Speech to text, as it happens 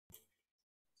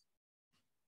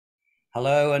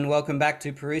Hello and welcome back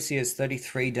to Parousia's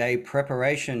 33-day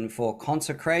preparation for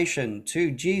consecration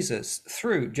to Jesus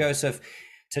through Joseph.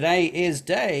 Today is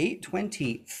day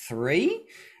 23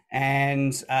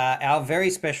 and our very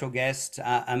special guest,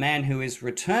 a man who is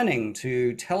returning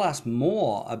to tell us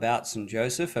more about St.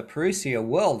 Joseph, a Parousia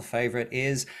World favorite,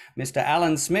 is Mr.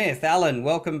 Allan Smith. Allan,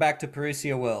 welcome back to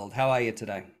Parousia World. How are you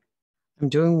today? I'm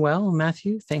doing well,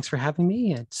 Matthew. Thanks for having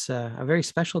me. It's a very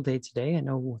special day today. I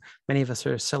know many of us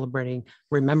are celebrating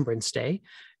Remembrance Day.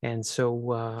 And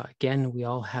so, again, we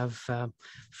all have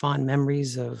fond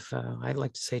memories of, I'd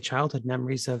like to say childhood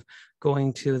memories of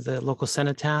going to the local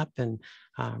cenotaph and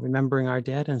remembering our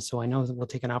dead. And so I know that we'll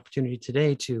take an opportunity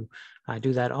today to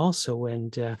do that also.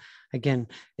 And again,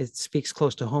 it speaks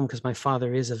close to home because my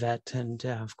father is a vet and,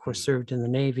 of course, served in the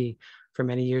Navy for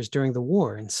many years during the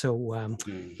war. And so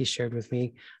he shared with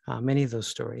me many of those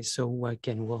stories. So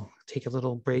again, we'll take a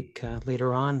little break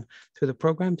later on through the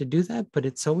program to do that. But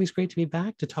it's always great to be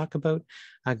back to talk about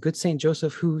good Saint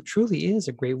Joseph, who truly is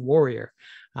a great warrior.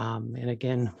 And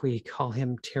again, we call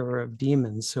him Terror of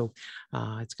Demons. So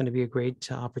it's going to be a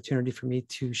great opportunity for me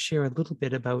to share a little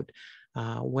bit about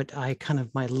what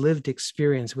my lived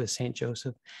experience with Saint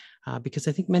Joseph, because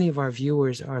I think many of our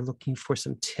viewers are looking for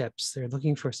some tips. They're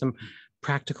looking for some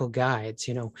practical guides.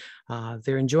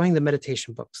 They're enjoying the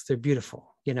meditation books. They're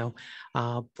beautiful,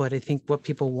 but I think what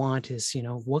people want is,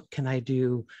 what can I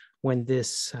do when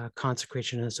this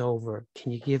consecration is over?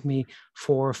 Can you give me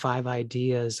 4 or 5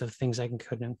 ideas of things I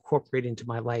could incorporate into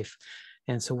my life?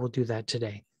 And so we'll do that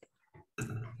today.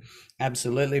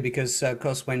 Absolutely, because of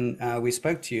course, when we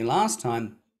spoke to you last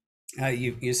time,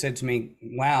 you said to me,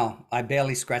 wow, I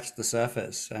barely scratched the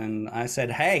surface. And I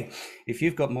said, hey, if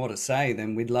you've got more to say,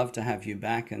 then we'd love to have you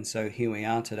back. And so here we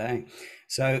are today.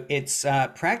 So it's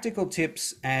practical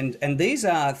tips. And these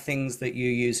are things that you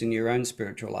use in your own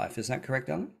spiritual life. Is that correct,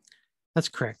 Allan? That's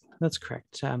correct. That's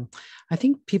correct. I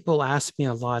think people ask me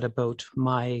a lot about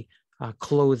my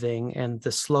clothing and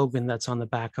the slogan that's on the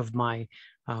back of my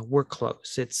work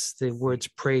clothes. It's the words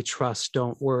 "Pray, trust,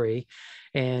 don't worry."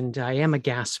 And I am a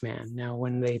gas man. Now,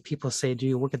 when people say, "Do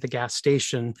you work at the gas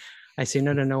station?" I say,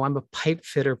 no, I'm a pipe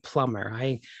fitter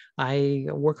plumber. I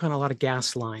work on a lot of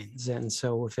gas lines. And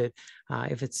so if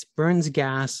it burns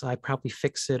gas, I probably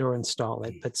fix it or install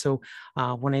it. But so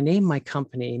when I named my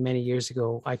company many years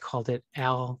ago, I called it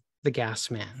Al the Gas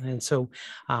Man. And so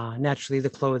naturally the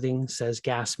clothing says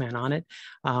Gas Man on it.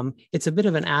 It's a bit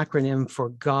of an acronym for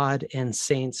God and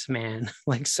Saints Man.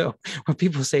 Like, so when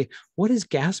people say, what is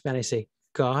Gas Man? I say,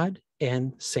 God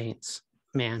and Saints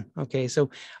Man. Okay. So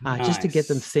just to get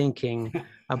them Nice. thinking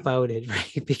about it,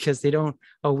 right? Because they don't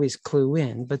always clue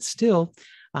in, but still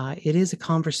it is a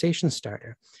conversation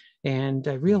starter. And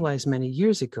I realized many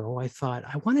years ago, I thought,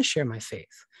 I want to share my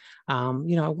faith. I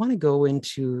want to go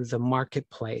into the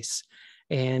marketplace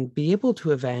and be able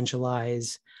to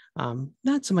evangelize,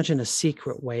 not so much in a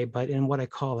secret way, but in what I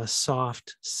call a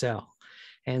soft sell.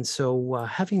 And so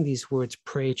having these words,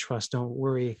 pray, trust, don't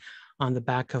worry, on the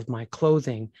back of my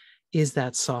clothing is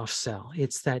that soft sell.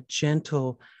 It's that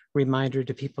gentle reminder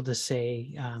to people to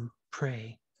say,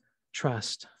 pray,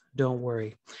 trust, don't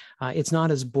worry. It's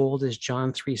not as bold as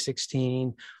John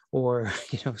 3:16 or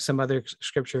some other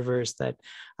scripture verse that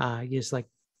is like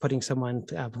putting someone,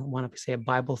 want to say, a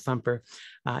Bible thumper.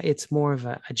 It's more of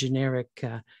a generic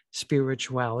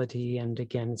spirituality, and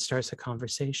again, it starts a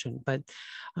conversation. But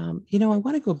I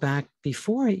want to go back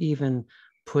before I even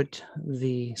put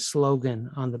the slogan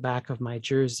on the back of my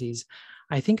jerseys.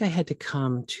 I think I had to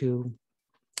come to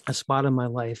a spot in my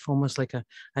life, almost like a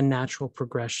natural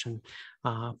progression,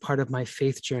 part of my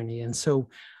faith journey. And so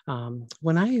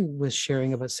when I was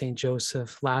sharing about St.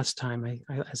 Joseph last time, I,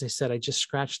 as I said, I just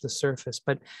scratched the surface,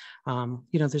 but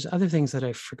there's other things that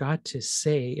I forgot to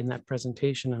say in that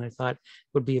presentation, and I thought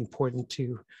it would be important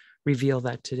to reveal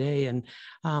that today. And,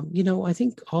 I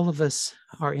think all of us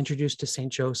are introduced to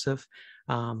St. Joseph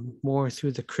more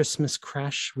through the Christmas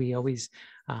creche. We always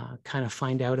kind of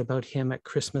find out about him at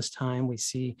Christmas time. We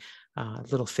see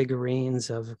little figurines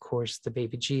of course, the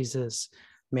baby Jesus,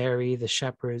 Mary, the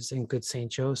shepherds, and good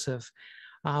St. Joseph.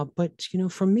 But,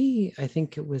 for me, I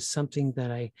think it was something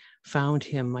that I found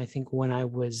him, I think, when I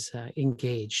was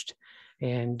engaged.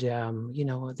 And,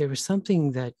 there was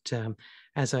something that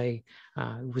as I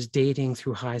was dating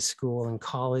through high school and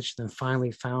college, then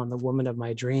finally found the woman of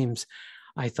my dreams,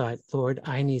 I thought, Lord,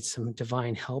 I need some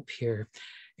divine help here.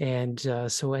 And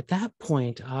so at that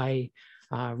point, I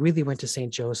really went to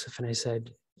St. Joseph and I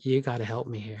said, you got to help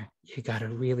me here. You got to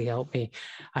really help me.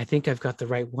 I think I've got the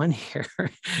right one here.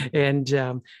 And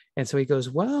so he goes,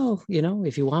 well,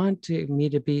 if you want me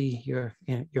to be your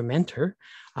mentor,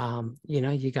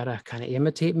 you got to kind of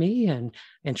imitate me and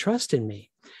trust in me.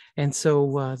 And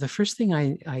so the first thing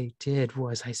I did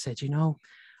was I said,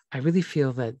 I really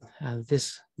feel that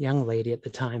this young lady at the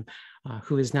time,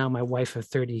 who is now my wife of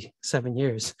 37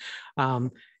 years,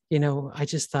 I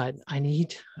just thought I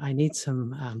need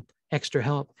some extra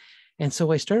help. And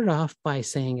so I started off by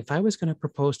saying, if I was going to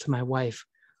propose to my wife,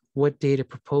 what day to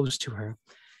propose to her?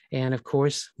 And of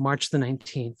course, March the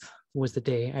 19th was the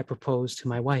day I proposed to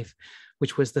my wife,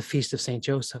 which was the Feast of Saint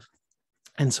Joseph.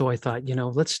 And so I thought,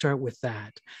 let's start with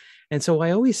that. And so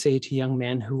I always say to young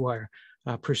men who are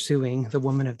pursuing the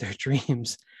woman of their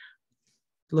dreams,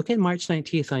 look at March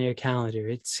 19th on your calendar.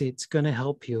 It's going to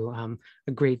help you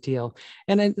a great deal.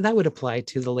 And that would apply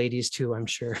to the ladies too, I'm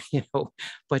sure,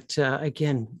 But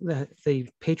again, the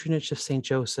patronage of Saint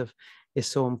Joseph is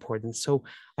so important. So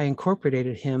I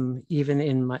incorporated him even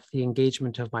in the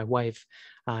engagement of my wife,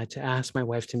 to ask my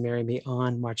wife to marry me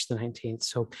on March the 19th.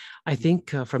 So I think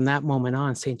from that moment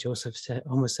on, Saint Joseph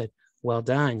almost said, well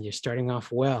done, you're starting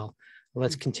off well.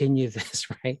 Let's continue this,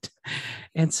 right?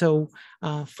 And so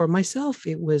for myself,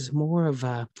 it was more of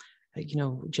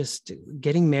just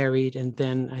getting married. And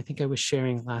then I think I was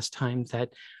sharing last time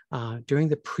that during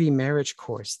the pre-marriage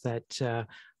course that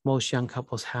most young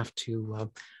couples have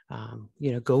to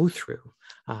go through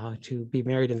to be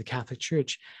married in the Catholic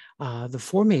Church, the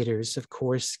formators, of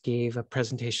course, gave a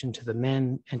presentation to the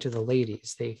men and to the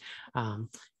ladies. They,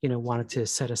 wanted to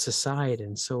set us aside.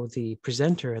 And so the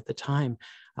presenter at the time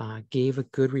gave a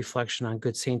good reflection on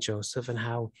good Saint Joseph and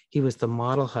how he was the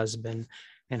model husband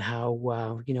and how,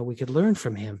 we could learn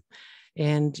from him.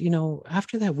 And,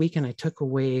 after that weekend, I took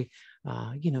away,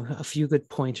 a few good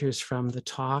pointers from the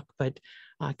talk, but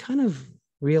I kind of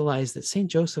realized that Saint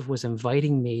Joseph was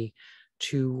inviting me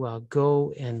to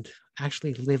go and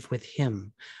actually live with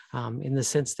him, in the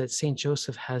sense that Saint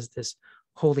Joseph has this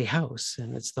holy house,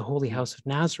 and it's the Holy House of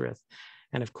Nazareth.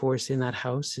 And of course, in that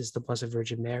house is the Blessed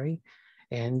Virgin Mary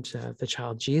and the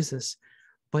child Jesus.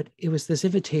 But it was this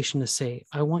invitation to say,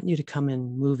 I want you to come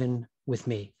and move in with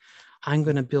me. I'm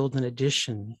going to build an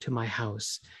addition to my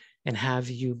house and have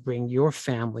you bring your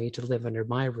family to live under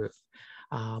my roof.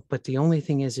 But the only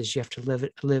thing is you have to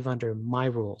live under my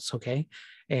rules, okay,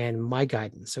 and my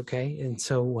guidance, okay. And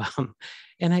so,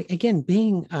 and again,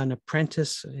 being an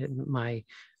apprentice in my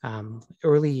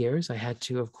early years, I had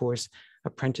to, of course,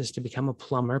 apprentice to become a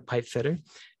plumber, pipe fitter,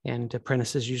 and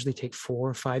apprentices usually take 4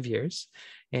 or 5 years.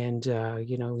 And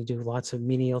we do lots of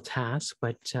menial tasks,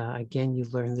 but again, you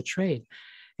learn the trade.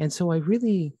 And so I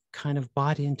really kind of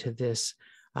bought into this.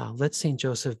 Let Saint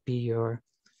Joseph be your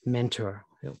mentor.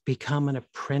 Become an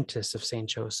apprentice of Saint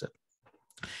Joseph.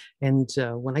 And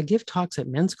when I give talks at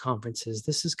men's conferences,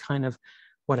 this is kind of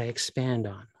what I expand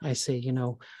on. I say,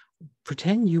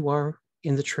 pretend you are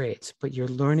in the trades, but you're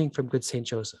learning from good Saint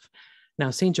Joseph. Now,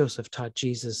 Saint Joseph taught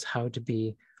Jesus how to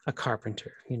be a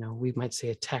carpenter. We might say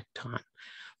a tecton.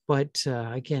 But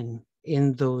again,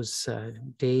 in those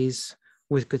days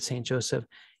with good Saint Joseph,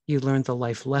 you learn the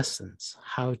life lessons,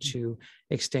 how to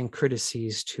extend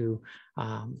courtesies to,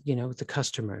 the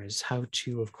customers, how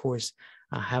to, of course,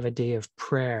 have a day of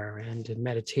prayer and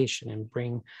meditation and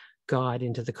bring God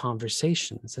into the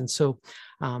conversations. And so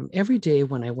every day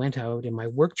when I went out in my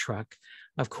work truck,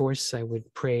 of course, I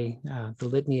would pray the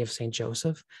Litany of Saint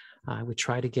Joseph. I would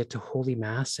try to get to Holy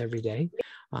Mass every day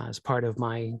as part of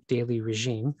my daily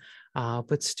regime.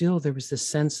 But still, there was this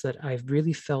sense that I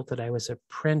really felt that I was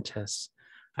apprentice.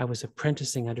 I was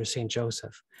apprenticing under Saint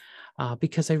Joseph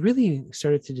because I really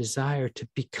started to desire to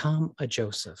become a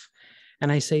Joseph.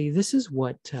 And I say, this is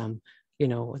what,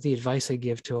 the advice I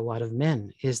give to a lot of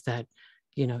men is that,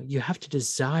 you have to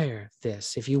desire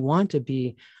this. If you want to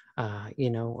be, a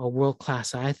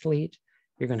world-class athlete,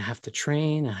 you're going to have to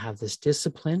train and have this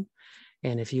discipline.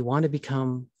 And if you want to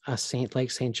become a saint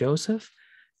like Saint Joseph,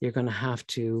 you're going to have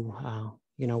to,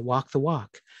 walk the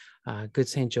walk. Good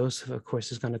Saint Joseph, of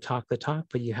course, is going to talk the talk,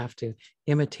 but you have to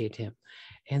imitate him.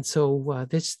 And so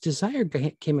this desire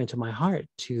came into my heart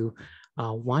to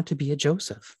want to be a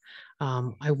Joseph.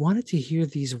 I wanted to hear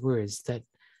these words that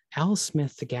Al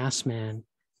Smith, the gas man,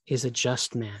 is a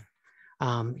just man.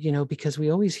 Because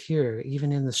we always hear,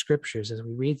 even in the scriptures as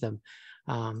we read them,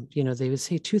 they would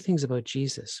say 2 things about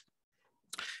Jesus.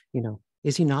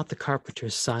 Is he not the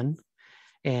carpenter's son?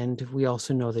 And we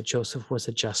also know that Joseph was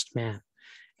a just man.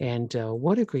 And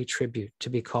what a great tribute to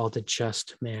be called a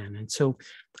just man. And so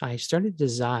I started to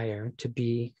desire to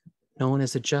be known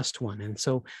as a just one. And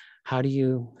so how do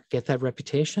you get that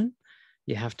reputation?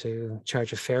 You have to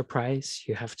charge a fair price.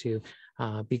 You have to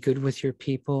be good with your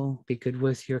people, be good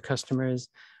with your customers,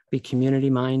 be community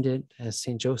minded, as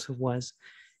St. Joseph was.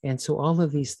 And so all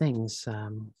of these things,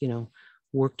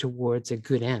 work towards a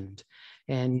good end.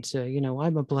 And,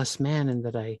 I'm a blessed man in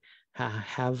that I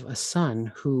have a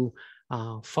son who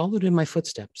followed in my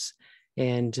footsteps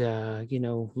and,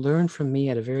 learned from me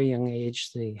at a very young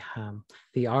age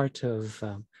the art of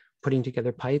putting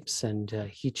together pipes. And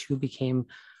he too became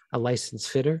a licensed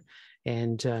fitter.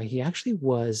 And he actually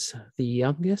was the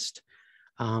youngest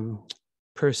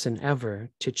person ever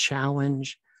to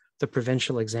challenge the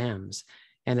provincial exams.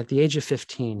 And at the age of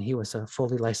 15, he was a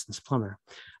fully licensed plumber.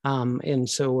 And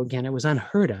so again, it was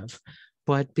unheard of.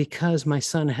 But because my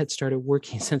son had started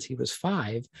working since he was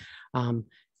 5,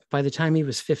 by the time he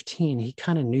was 15, he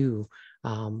kind of knew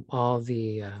all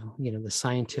the, the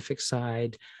scientific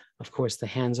side, of course, the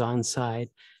hands-on side,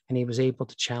 and he was able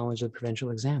to challenge the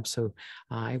provincial exam. So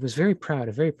I was very proud,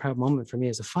 a very proud moment for me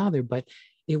as a father, but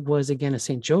it was, again, a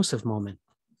St. Joseph moment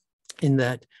in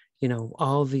that,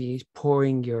 all the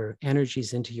pouring your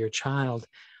energies into your child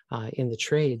in the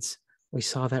trades, we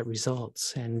saw that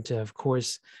results. And of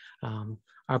course,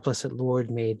 our Blessed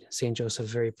Lord made St. Joseph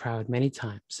very proud many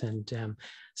times. And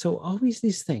so always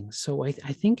these things. So I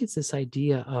think it's this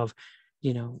idea of,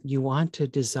 you want to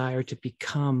desire to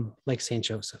become like St.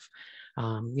 Joseph.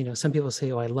 Some people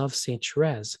say, oh, I love St.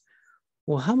 Therese.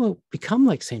 Well, how about become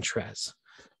like St. Therese?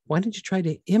 Why don't you try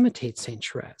to imitate St.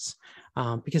 Therese?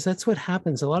 Because that's what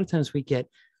happens. A lot of times we get,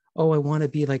 oh, I want to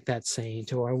be like that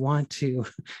saint, or I want to,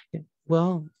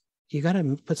 well, you got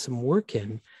to put some work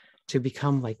in to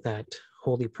become like that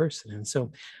holy person. And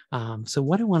so, so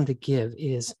what I wanted to give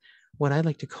is what I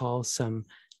like to call some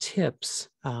tips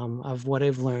of what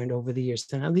I've learned over the years.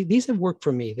 And these have worked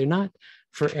for me. They're not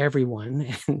for everyone,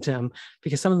 and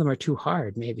because some of them are too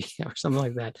hard, maybe, or something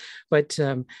like that. But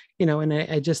and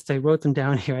I wrote them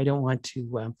down here. I don't want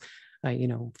to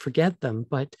forget them,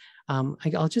 but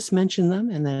I'll just mention them,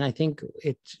 and then I think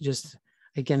it just,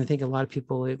 again, I think a lot of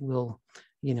people, it will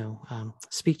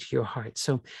speak to your heart.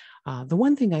 So the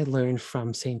one thing I learned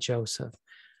from St. Joseph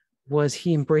was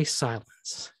he embraced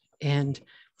silence. And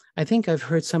I think I've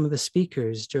heard some of the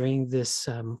speakers during this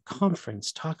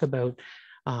conference talk about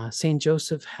St.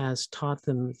 Joseph has taught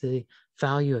them the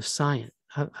value of science.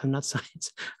 I'm not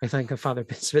science. I think of Father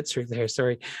Spitzer there,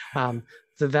 sorry.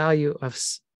 The value of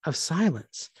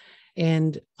silence.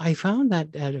 And I found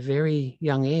that at a very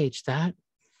young age, that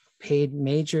paid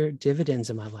major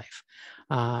dividends in my life.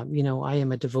 I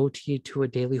am a devotee to a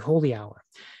daily holy hour.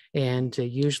 And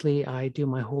usually I do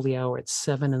my holy hour at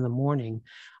 7 in the morning.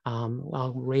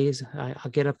 I'll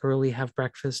get up early, have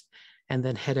breakfast, and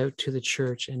then head out to the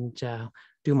church and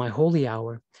do my holy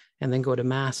hour, and then go to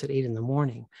Mass at 8 in the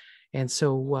morning. And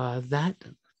so that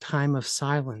time of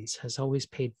silence has always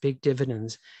paid big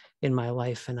dividends in my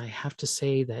life. And I have to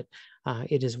say that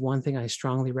it is one thing I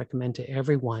strongly recommend to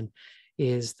everyone,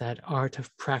 is that art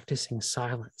of practicing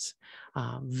silence.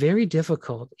 Very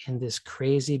difficult in this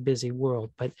crazy busy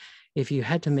world, but if you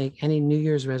had to make any New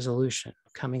Year's resolution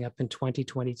coming up in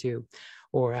 2022,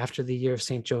 or after the year of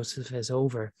St. Joseph is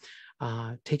over,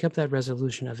 take up that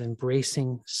resolution of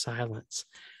embracing silence,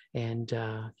 and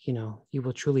you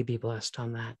will truly be blessed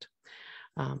on that.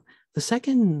 The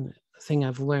second thing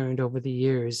I've learned over the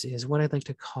years is what I'd like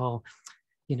to call,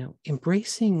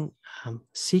 embracing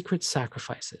secret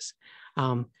sacrifices.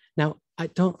 Now, I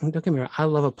don't get me wrong, I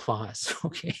love applause.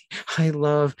 Okay, I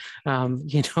love,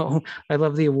 I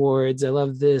love the awards. I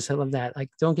love this. I love that. Like,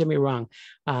 don't get me wrong.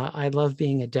 I love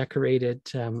being a decorated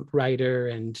writer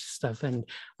and stuff, and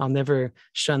I'll never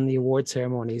shun the award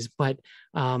ceremonies. But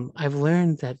I've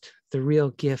learned that the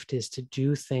real gift is to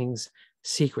do things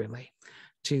secretly,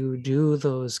 to do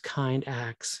those kind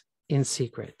acts in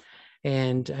secret.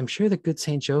 And I'm sure that good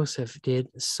St. Joseph did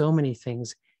so many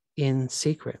things in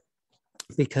secret,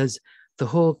 because the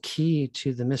whole key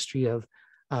to the mystery of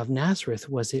Nazareth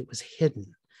was it was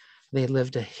hidden. They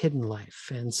lived a hidden life.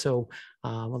 And so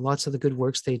lots of the good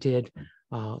works they did,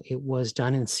 it was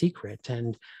done in secret.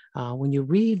 And when you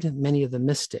read many of the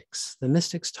mystics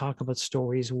talk about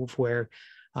stories of where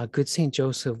good St.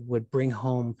 Joseph would bring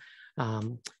home,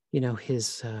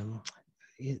 his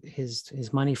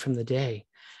money from the day.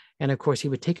 And of course, he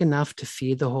would take enough to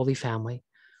feed the Holy Family.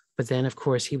 But then, of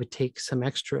course, he would take some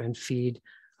extra and feed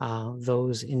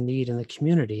those in need in the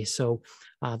community. So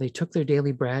they took their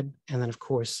daily bread and then, of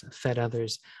course, fed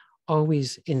others,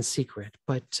 always in secret.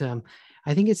 But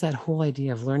I think it's that whole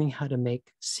idea of learning how to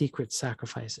make secret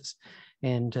sacrifices.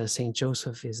 And St.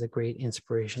 Joseph is a great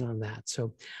inspiration on that.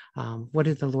 So what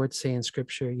did the Lord say in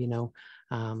Scripture? If you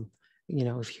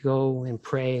go and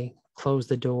pray, close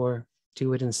the door,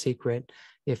 do it in secret.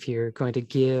 If you're going to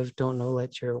give, don't know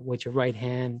what your right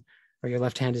hand or your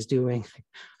left hand is doing. I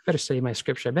better study my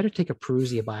scripture. I better take a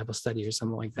Parousia Bible study or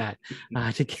something like that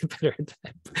to get better at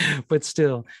that. But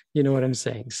still, you know what I'm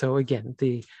saying. So again,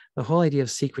 the whole idea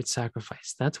of secret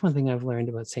sacrifice, that's one thing I've learned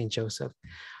about Saint Joseph.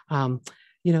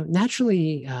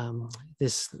 Naturally,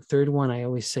 this third one I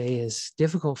always say is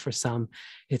difficult for some.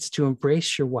 It's to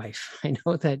embrace your wife. I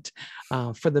know that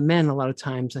for the men, I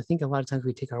think a lot of times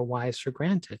we take our wives for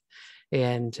granted,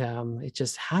 and it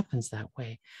just happens that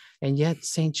way. And yet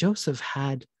Saint Joseph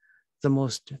had the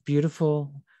most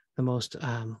beautiful, the most,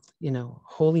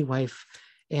 holy wife.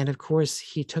 And of course,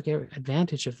 he took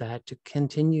advantage of that to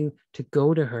continue to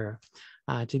go to her,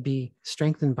 to be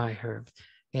strengthened by her.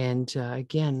 And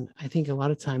again, I think a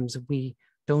lot of times we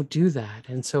don't do that.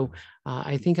 And so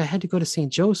I think I had to go to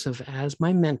St. Joseph as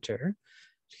my mentor,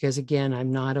 because again,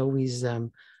 I'm not always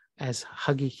as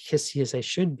huggy kissy as I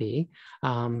should be.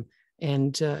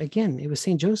 Again, it was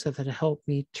St. Joseph that helped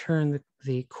me turn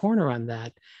the corner on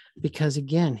that, because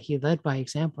again, he led by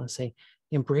example and say,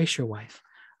 embrace your wife.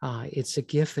 It's a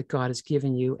gift that God has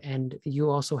given you, and you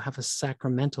also have a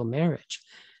sacramental marriage.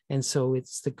 And so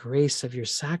it's the grace of your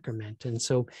sacrament. And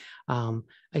so,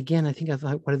 again, I think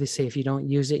what do they say? If you don't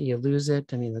use it, you lose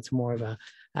it. I mean, that's more of a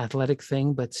athletic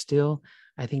thing, but still,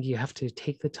 I think you have to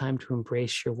take the time to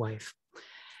embrace your wife.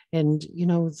 And,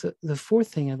 the fourth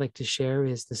thing I'd like to share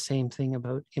is the same thing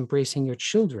about embracing your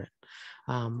children.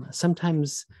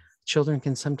 Sometimes children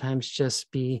can sometimes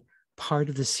just be part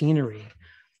of the scenery,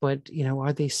 but,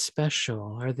 are they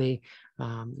special? Are they,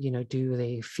 do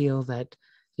they feel that,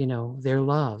 they're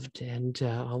loved? And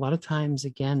a lot of times,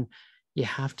 again, you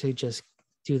have to just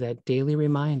do that daily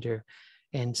reminder.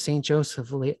 And St.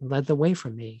 Joseph led the way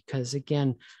for me, because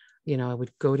again, I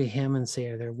would go to him and say,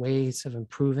 are there ways of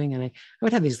improving? And I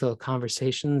would have these little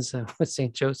conversations with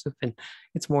St. Joseph, and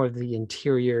it's more of the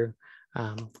interior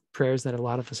prayers that a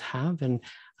lot of us have. And,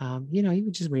 he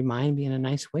would just remind me in a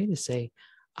nice way to say,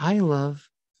 I love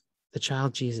the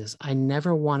child Jesus. I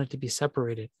never wanted to be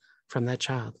separated from that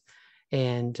child.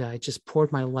 And I just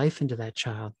poured my life into that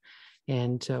child.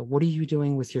 And what are you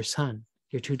doing with your son,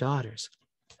 your two daughters?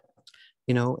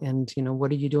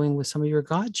 What are you doing with some of your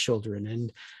godchildren?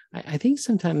 And I think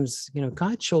sometimes,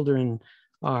 godchildren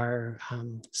are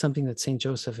something that St.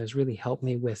 Joseph has really helped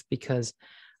me with, because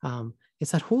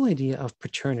it's that whole idea of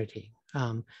paternity.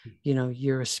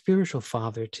 You're a spiritual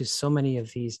father to so many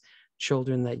of these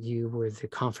children that you were the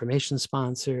confirmation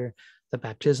sponsor, the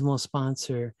baptismal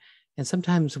sponsor. And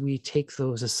sometimes we take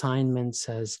those assignments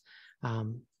as,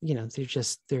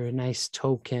 they're a nice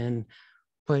token,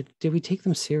 but do we take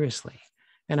them seriously?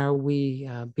 And are we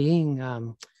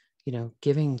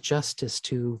giving justice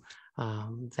to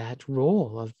that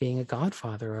role of being a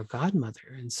godfather or a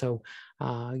godmother? And so,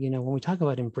 when we talk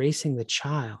about embracing the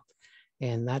child,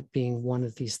 and that being one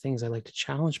of these things I like to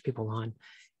challenge people on,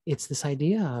 it's this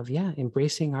idea of,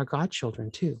 embracing our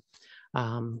godchildren too.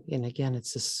 And again,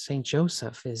 it's this St.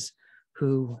 Joseph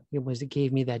it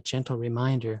gave me that gentle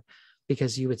reminder,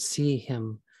 because you would see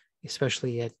him,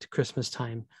 especially at Christmas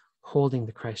time, holding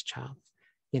the Christ child,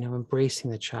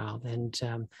 embracing the child. And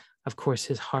of course,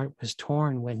 his heart was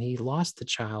torn when he lost the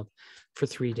child for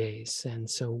 3 days. And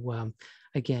so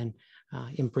again,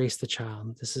 embrace the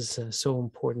child. This is so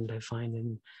important, I find.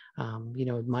 And,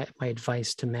 my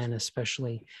advice to men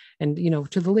especially, and,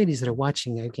 to the ladies that are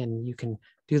watching, again, you can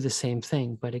do the same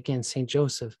thing. But again, St.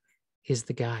 Joseph is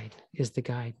the guide.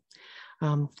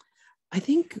 I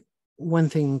think one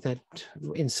thing that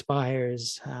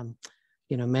inspires,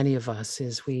 many of us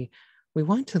is we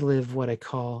want to live what I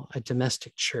call a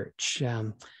domestic church.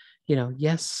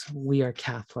 Yes, we are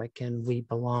Catholic and we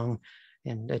belong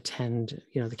and attend,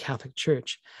 the Catholic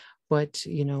Church, but,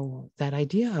 that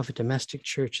idea of a domestic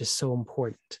church is so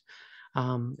important.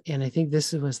 And I think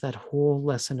this was that whole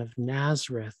lesson of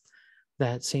Nazareth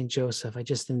that St. Joseph, I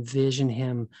just envision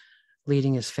him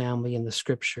leading his family in the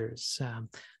scriptures,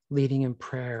 leading in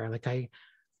prayer. Like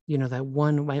that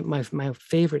one, my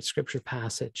favorite scripture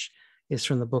passage is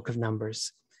from the book of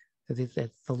Numbers,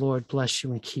 that the Lord bless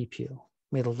you and keep you.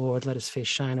 May the Lord let his face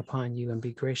shine upon you and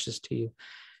be gracious to you.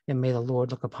 And may the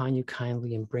Lord look upon you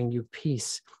kindly and bring you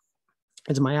peace.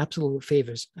 It's my absolute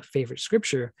favorite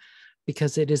scripture,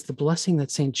 because it is the blessing that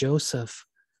St. Joseph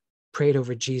prayed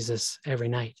over Jesus every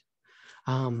night.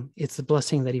 It's the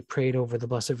blessing that he prayed over the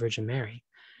Blessed Virgin Mary.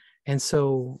 And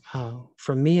so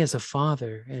for me as a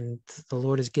father, and the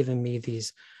Lord has given me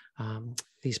these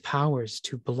powers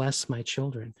to bless my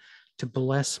children, to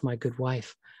bless my good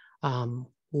wife,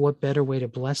 what better way to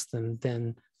bless them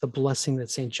than the blessing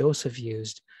that St. Joseph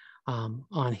used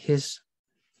on his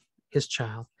his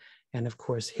child, and of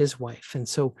course, his wife. And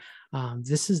so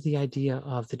this is the idea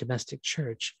of the domestic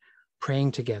church,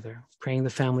 praying together, praying the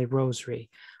family rosary,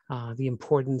 the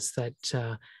importance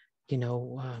that,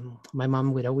 my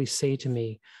mom would always say to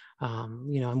me,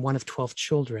 I'm one of 12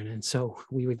 children. And so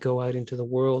we would go out into the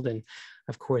world and,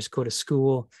 of course, go to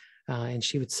school. And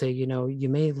she would say, you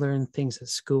may learn things at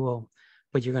school,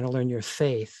 but you're going to learn your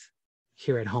faith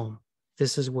here at home.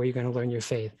 This is where you're going to learn your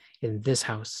faith, in this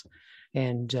house.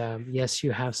 And yes,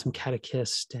 you have some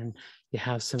catechists and you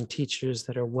have some teachers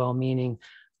that are well-meaning,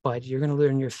 but you're going to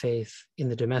learn your faith in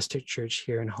the domestic church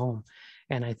here at home.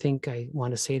 And I think I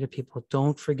want to say to people,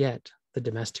 don't forget the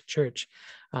domestic church.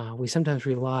 We sometimes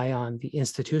rely on the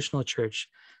institutional church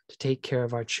to take care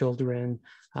of our children,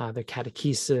 their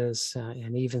catechesis,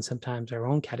 and even sometimes our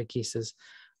own catechesis.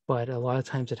 But a lot of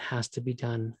times it has to be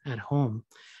done at home.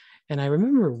 And I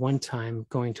remember one time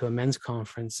going to a men's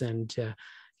conference, and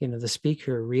the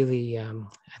speaker really,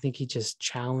 I think he just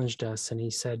challenged us, and he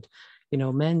said,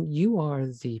 men, you are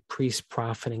the priest,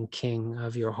 prophet, and king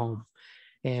of your home.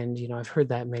 And, I've heard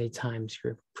that many times,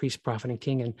 you're priest, prophet, and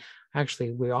king. And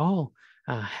actually, we all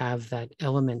have that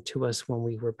element to us when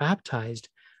we were baptized.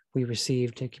 We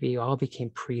all became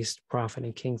priest, prophet,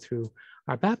 and king through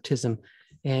our baptism.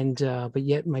 And, but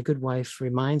yet my good wife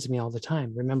reminds me all the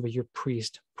time, remember, you're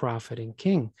priest, prophet, and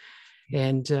king.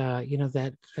 And,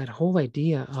 that whole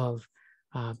idea of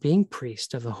being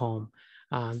priest of the home,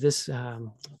 this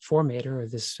formator, or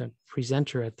this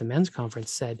presenter at the men's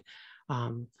conference said,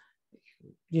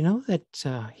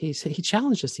 he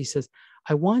challenged us. He says,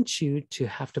 I want you to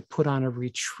have to put on a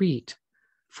retreat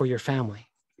for your family,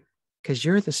 because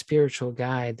you're the spiritual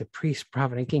guide, the priest,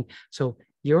 prophet, and king. So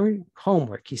your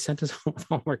homework, he sent us home with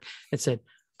homework and said,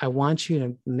 I want you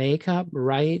to make up,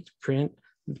 write, print,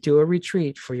 do a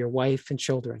retreat for your wife and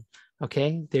children.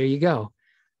 Okay, there you go.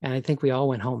 And I think we all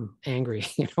went home angry,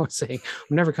 saying,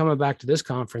 I'm never coming back to this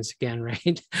conference again,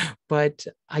 right? But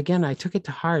again, I took it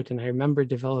to heart, and I remember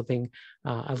developing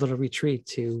a little retreat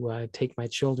to take my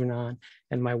children on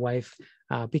and my wife,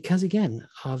 because again,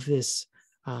 of this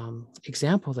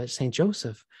example that Saint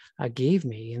Joseph gave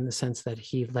me, in the sense that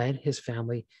he led his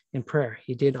family in prayer.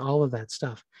 He did all of that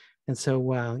stuff. And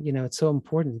so, it's so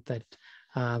important that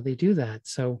they do that.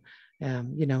 So,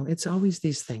 it's always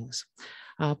these things.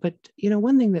 But,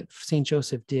 one thing that St.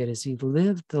 Joseph did is he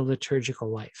lived the liturgical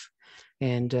life.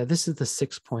 And this is the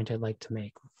sixth point I'd like to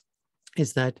make,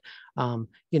 is that,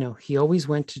 he always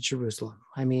went to Jerusalem.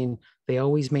 I mean, they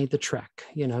always made the trek,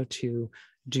 to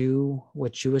do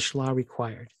what Jewish law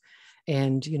required.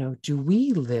 And, do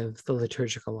we live the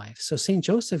liturgical life? So St.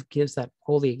 Joseph gives that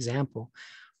holy example,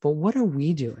 but what are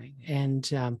we doing?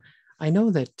 And I know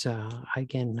that,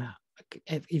 again,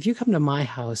 if you come to my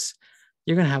house,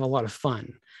 you're going to have a lot of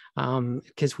fun,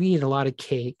 because we eat a lot of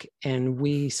cake and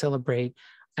we celebrate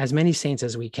as many saints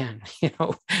as we can.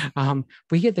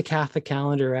 We get the Catholic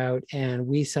calendar out and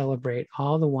we celebrate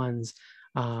all the ones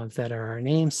that are our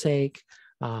namesake,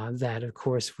 that of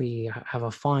course we have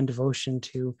a fond devotion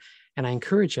to. And I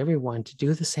encourage everyone to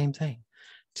do the same thing,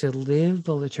 to live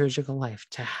the liturgical life,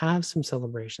 to have some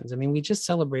celebrations. I mean, we just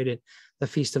celebrated the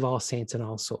Feast of All Saints and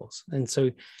All Souls. And so,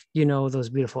 those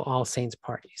beautiful All Saints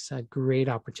parties, a great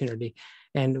opportunity.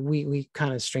 And we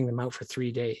kind of string them out for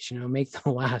 3 days, make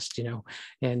them last,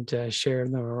 and share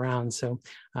them around. So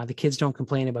the kids don't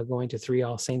complain about going to 3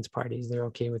 All Saints parties. They're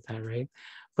okay with that, right?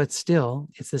 But still,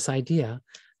 it's this idea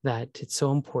that it's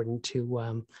so important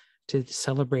to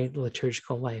celebrate the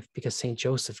liturgical life, because St.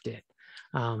 Joseph did.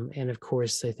 And of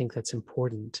course, I think that's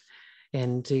important.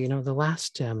 And, the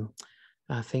last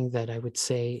thing that I would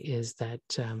say is that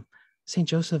St.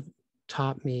 Joseph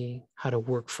taught me how to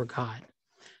work for God,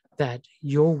 that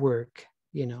your work,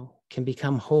 can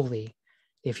become holy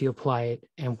if you apply it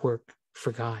and work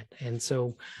for God. And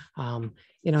so,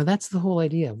 that's the whole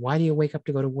idea. Why do you wake up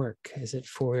to go to work? Is it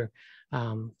for,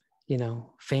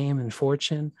 fame and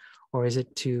fortune, or is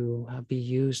it to be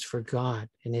used for God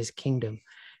and his kingdom?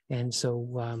 And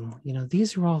so,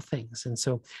 these are all things. And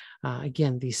so,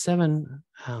 again, these 7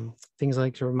 things I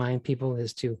like to remind people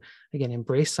is to, again,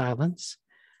 embrace silence,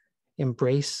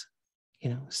 embrace,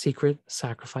 secret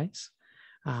sacrifice,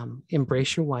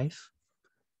 embrace your wife,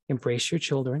 embrace your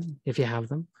children if you have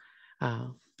them,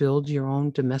 build your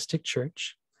own domestic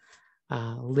church,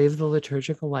 live the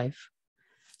liturgical life,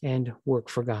 and work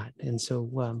for God. And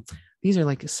so these are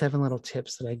like 7 little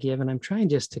tips that I give, and I'm trying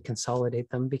just to consolidate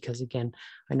them, because again,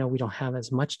 I know we don't have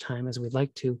as much time as we'd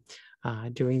like to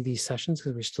during these sessions,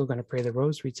 because we're still going to pray the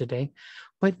rosary today.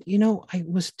 But, I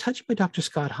was touched by Dr.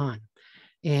 Scott Hahn.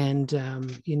 And,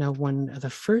 when the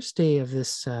first day of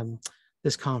this,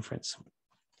 this conference,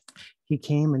 he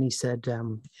came and he said,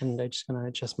 and I'm just going to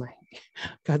adjust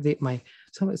my,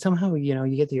 somehow,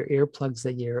 you get your earplugs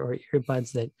or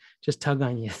earbuds that just tug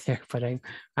on you there, but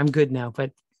I'm good now.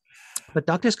 But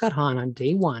Dr. Scott Hahn on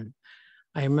day one,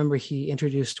 I remember he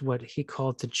introduced what he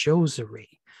called the Josary.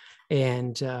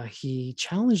 And he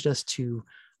challenged us to,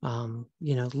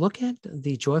 look at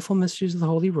the joyful mysteries of the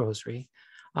Holy Rosary,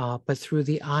 but through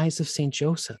the eyes of Saint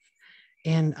Joseph.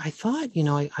 And I thought,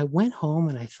 I went home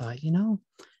and I thought,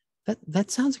 that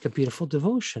sounds like a beautiful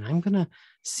devotion. I'm going to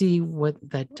see what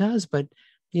that does. But,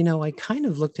 I kind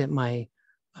of looked at my,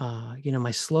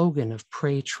 my slogan of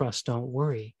pray, trust, don't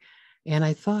worry. And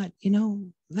I thought,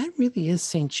 that really is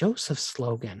Saint Joseph's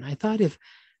slogan. I thought if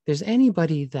there's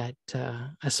anybody that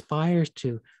aspires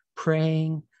to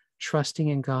praying, trusting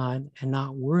in God, and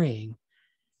not worrying,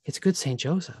 it's good Saint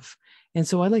Joseph. And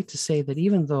so I like to say that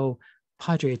even though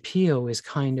Padre Pio is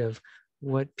kind of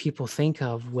what people think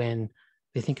of when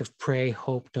they think of pray,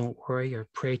 hope, don't worry, or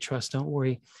pray, trust, don't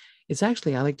worry, it's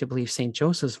actually, I like to believe, Saint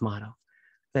Joseph's motto,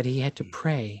 that he had to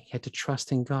pray, he had to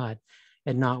trust in God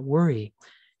and not worry.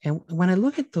 And when I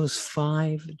look at those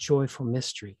 5 joyful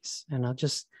mysteries, and I'll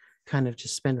just kind of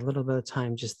just spend a little bit of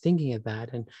time just thinking of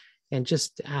that and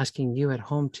just asking you at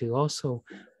home to also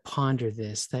ponder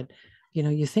this, that,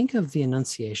 you think of the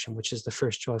Annunciation, which is the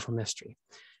first joyful mystery.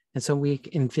 And so we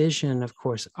envision, of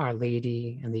course, Our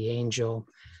Lady and the angel,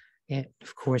 and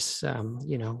of course,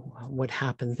 what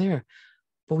happened there.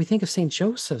 But we think of Saint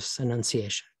Joseph's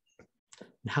Annunciation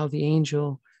and how the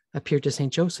angel appeared to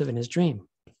Saint Joseph in his dream,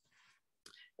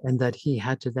 and that he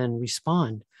had to then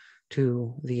respond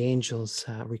to the angel's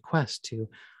request to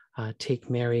take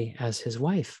Mary as his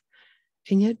wife.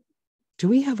 And yet, do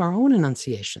we have our own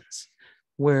Annunciations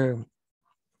where,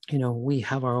 we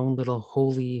have our own little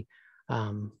holy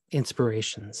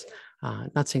inspirations?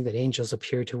 Not saying that angels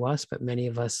appear to us, but many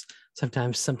of us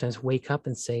sometimes wake up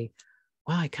and say,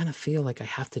 wow, I kind of feel like I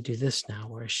have to do this now,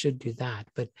 or I should do that.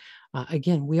 But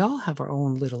again, we all have our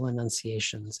own little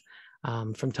Annunciations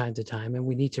from time to time, and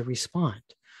we need to respond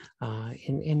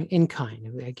in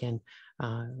kind. Again,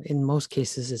 in most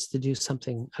cases, it's to do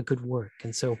a good work.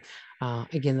 And so,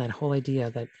 again, that whole idea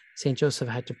that Saint Joseph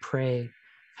had to pray,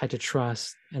 had to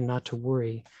trust, and not to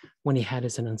worry when he had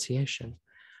his Annunciation.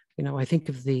 I think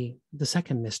of the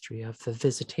second mystery of the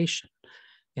Visitation,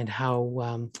 and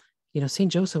how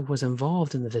Saint Joseph was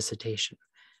involved in the Visitation.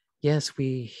 Yes,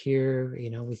 we hear,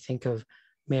 we think of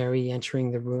Mary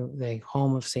entering the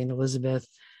home of Saint Elizabeth,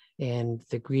 and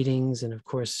the greetings, and of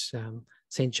course,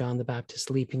 Saint John the Baptist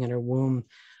leaping in her womb.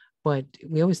 But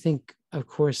we always think, of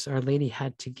course, Our Lady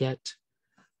had to get,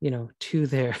 to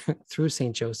there through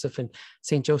Saint Joseph, and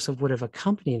Saint Joseph would have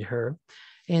accompanied her.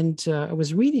 And I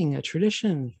was reading a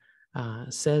tradition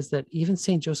says that even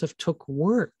Saint Joseph took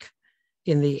work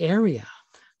in the area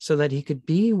so that he could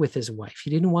be with his wife. He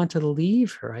didn't want to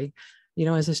leave her.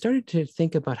 As I started to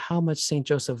think about how much Saint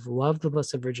Joseph loved the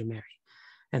Blessed Virgin Mary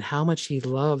and how much he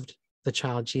loved the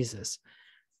child Jesus,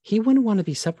 he wouldn't want to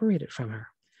be separated from her.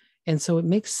 And so it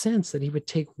makes sense that he would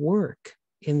take work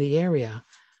in the area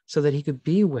so that he could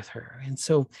be with her. And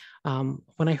so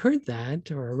when I heard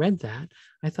that or read that,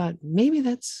 I thought maybe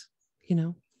that's,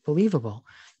 believable.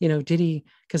 Did he,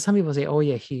 because some people say, oh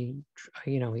yeah, he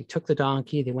took the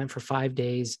donkey, they went for 5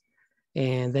 days,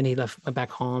 and then he went back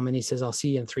home, and he says, I'll see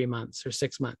you in 3 months or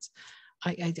 6 months.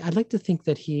 I'd like to think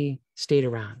that he stayed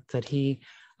around, that he,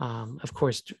 of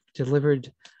course,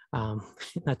 delivered,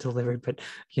 not delivered, but,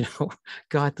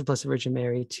 got the Blessed Virgin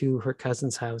Mary to her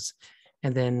cousin's house,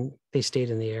 and then they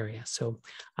stayed in the area. So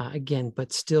again,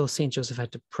 but still Saint Joseph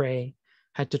had to pray,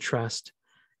 had to trust,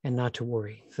 and not to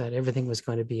worry, that everything was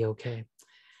going to be okay.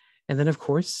 And then, of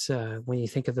course, when you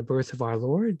think of the birth of our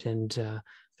Lord and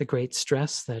the great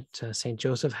stress that Saint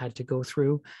Joseph had to go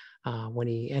through when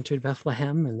he entered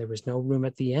Bethlehem and there was no room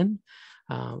at the inn,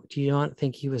 do you not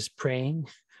think he was praying,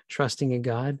 trusting in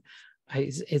God?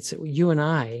 It's you and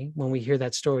I, when we hear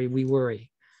that story, we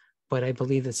worry. But I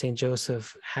believe that Saint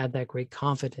Joseph had that great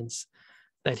confidence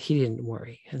that he didn't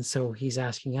worry. And so he's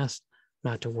asking us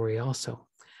not to worry also.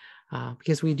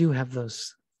 Because we do have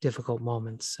those difficult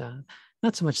moments,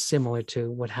 not so much similar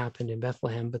to what happened in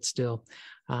Bethlehem, but still,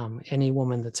 any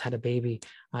woman that's had a baby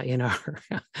in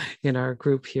our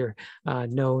group here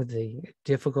know the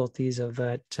difficulties of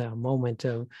that moment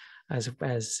of as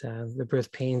the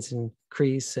birth pains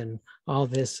increase and all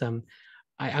this.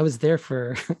 I was there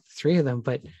for 3 of them,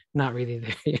 but not really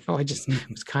there. I just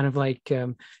was kind of like,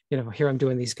 here I'm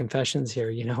doing these confessions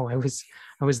here. I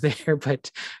was there, but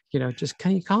just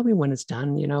can you call me when it's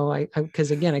done?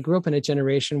 Because again, I grew up in a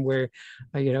generation where,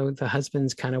 the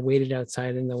husbands kind of waited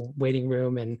outside in the waiting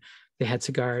room, and they had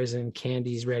cigars and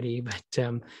candies ready. But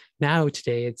now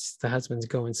today it's the husbands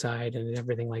go inside and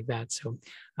everything like that. So,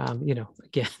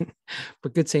 again,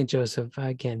 but good Saint Joseph,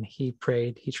 again, he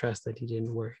prayed, he trusted, he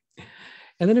didn't worry.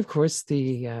 And then, of course,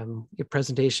 the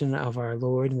presentation of our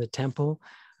Lord in the temple,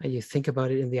 you think about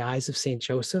it in the eyes of Saint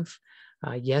Joseph.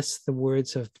 Yes, the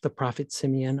words of the prophet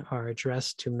Simeon are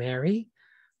addressed to Mary,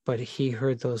 but he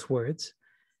heard those words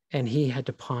and he had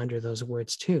to ponder those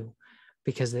words too,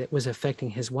 because it was affecting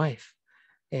his wife.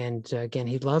 And again,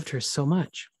 he loved her so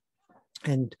much.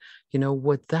 And,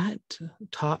 what that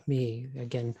taught me,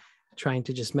 again, trying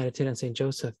to just meditate on Saint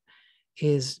Joseph,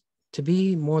 is to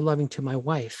be more loving to my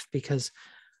wife, because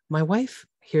my wife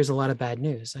hears a lot of bad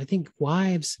news. I think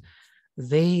wives,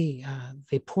 they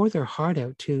pour their heart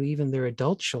out to even their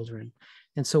adult children.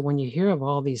 And so when you hear of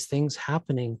all these things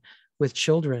happening with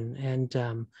children, and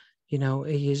you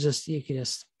can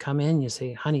just come in, you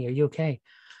say, honey, are you okay?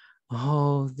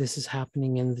 Oh, this is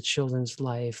happening in the children's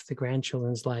life, the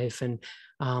grandchildren's life. And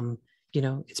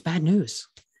it's bad news.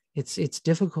 It's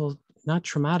difficult, not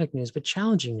traumatic news, but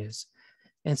challenging news.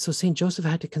 And so St. Joseph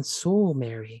had to console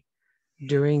Mary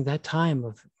during that time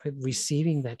of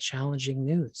receiving that challenging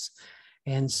news.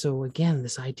 And so again,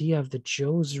 this idea of the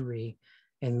Josary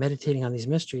and meditating on these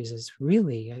mysteries is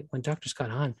really, when Dr. Scott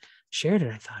Hahn shared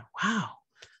it, I thought, wow,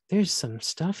 there's some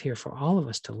stuff here for all of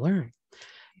us to learn.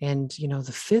 And,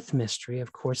 the fifth mystery,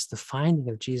 of course, the finding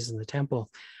of Jesus in the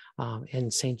temple,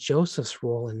 and St. Joseph's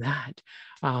role in that.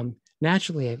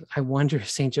 Naturally, I wonder if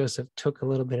St. Joseph took a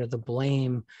little bit of the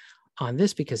blame on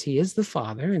this, because he is the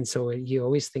father. And so you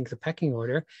always think the pecking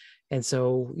order. And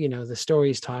so, the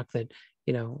stories talk that,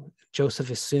 Joseph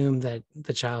assumed that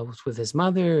the child was with his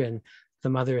mother, and the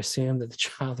mother assumed that the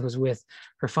child was with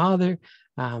her father,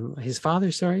 his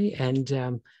father, sorry.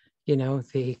 And,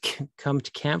 they come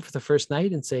to camp for the first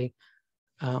night and say,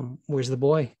 where's the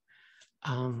boy?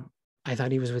 I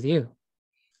thought he was with you.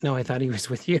 No, I thought he was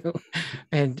with you.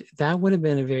 And that would have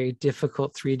been a very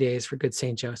difficult 3 days for good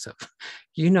Saint Joseph.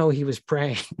 He was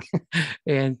praying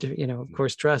and, of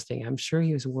course, trusting. I'm sure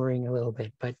he was worrying a little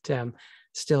bit, but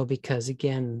still, because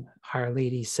again, Our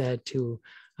Lady said to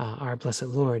our Blessed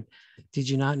Lord, did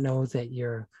you not know that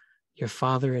your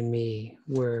father and me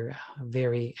were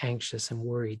very anxious and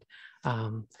worried,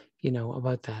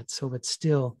 about that? So, but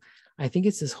still, I think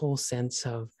it's this whole sense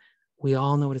of, we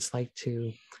all know what it's like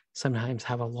to sometimes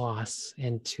have a loss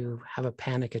and to have a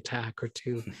panic attack, or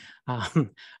to,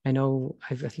 I know,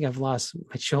 I think I've lost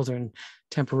my children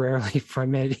temporarily for a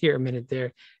minute here, a minute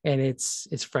there. And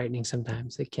it's frightening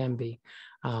sometimes, it can be,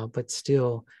 but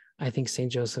still, I think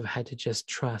St. Joseph had to just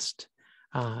trust,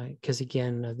 because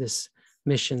again, this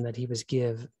mission that he was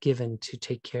given to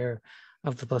take care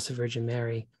of the Blessed Virgin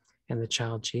Mary and the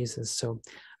child Jesus. So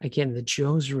again, the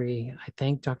Josary, I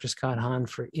thank Dr. Scott Hahn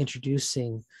for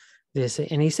introducing this.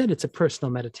 And he said it's a personal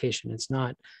meditation. It's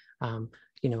not,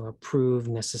 approved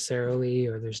necessarily,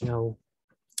 or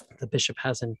the bishop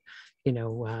hasn't,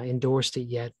 endorsed it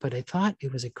yet. But I thought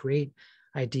it was a great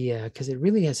idea, because it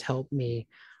really has helped me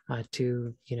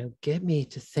to, get me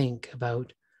to think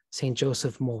about St.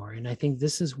 Joseph more. And I think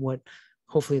this is what,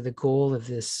 hopefully, the goal of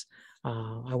this,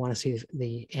 I want to see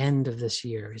the end of this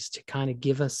year, is to kind of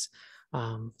give us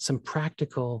some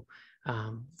practical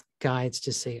guides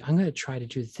to say, I'm going to try to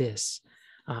do this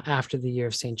after the year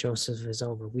of St. Joseph is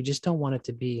over. We just don't want it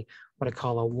to be what I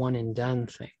call a one and done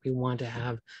thing. We want to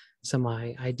have some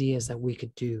ideas that we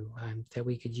could do, that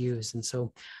we could use. And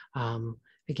so,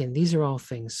 again, these are all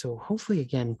things. So hopefully,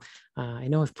 again, I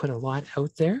know I've put a lot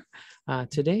out there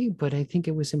today, but I think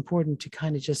it was important to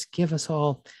kind of just give us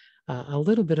all a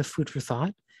little bit of food for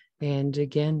thought. And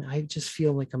again, I just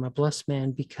feel like I'm a blessed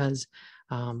man, because,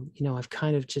 I've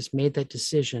kind of just made that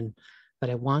decision that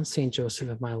I want St. Joseph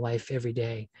in my life every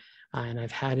day. And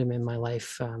I've had him in my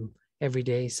life every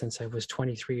day since I was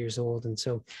 23 years old. And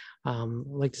so I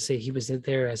like to say he was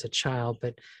there as a child,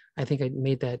 but I think I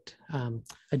made that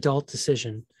adult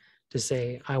decision to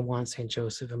say, I want St.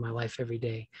 Joseph in my life every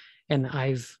day. And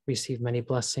I've received many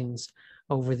blessings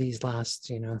over these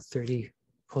last, 30,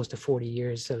 close to 40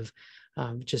 years of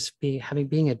just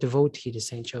being a devotee to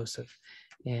St. Joseph.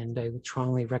 And I would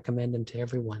strongly recommend him to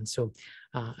everyone. So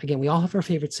again, we all have our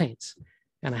favorite saints.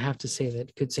 And I have to say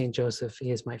that good St. Joseph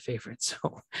is my favorite.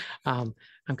 So I'm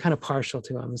kind of partial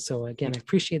to him. So again, I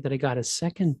appreciate that I got a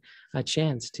second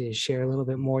chance to share a little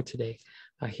bit more today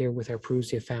here with our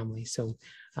Parousia family. So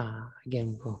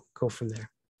again, we'll go from there.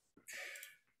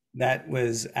 That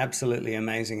was absolutely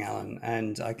amazing, Allan.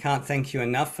 And I can't thank you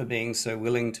enough for being so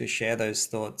willing to share those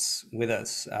thoughts with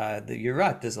us. You're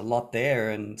right, there's a lot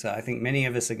there. And I think many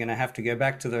of us are going to have to go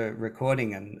back to the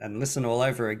recording and listen all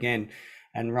over again.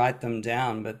 and write them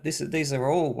down. But these are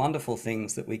all wonderful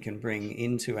things that we can bring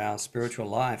into our spiritual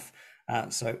life.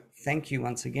 So thank you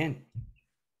once again.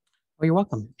 Well, you're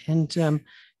welcome. And,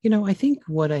 I think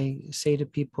what I say to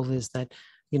people is that,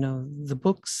 the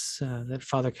books that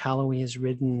Father Calloway has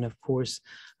written, of course,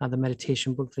 the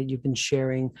meditation book that you've been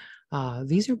sharing,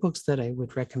 these are books that I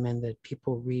would recommend that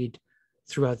people read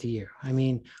throughout the year. I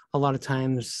mean, a lot of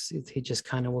times they just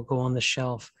kind of will go on the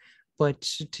shelf, but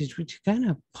to kind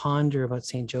of ponder about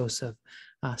Saint Joseph,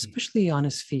 especially on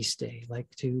his feast day, like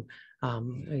to,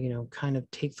 kind of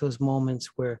take those moments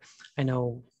where I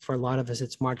know for a lot of us,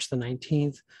 it's March the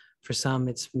 19th. For some,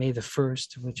 it's May the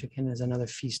 1st, which again is another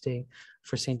feast day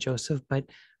for St. Joseph. But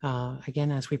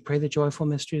again, as we pray the joyful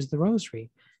mysteries of the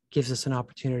Rosary, gives us an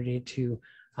opportunity to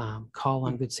call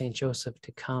on good St. Joseph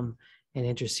to come and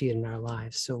intercede in our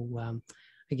lives. So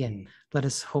again, let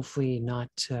us hopefully not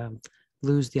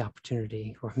lose the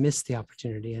opportunity or miss the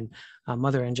opportunity. And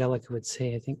Mother Angelica would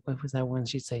say, I think, what was that one?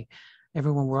 She'd say,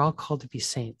 everyone, we're all called to be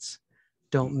saints.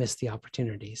 Don't miss the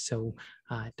opportunity. So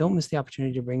don't miss the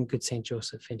opportunity to bring good St.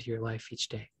 Joseph into your life each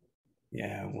day.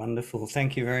 Yeah, wonderful.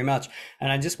 Thank you very much.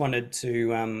 And I just wanted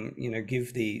to,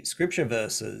 give the scripture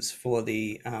verses for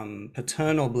the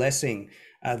paternal blessing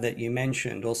that you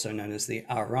mentioned, also known as the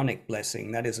Aaronic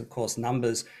blessing. That is, of course,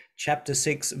 Numbers chapter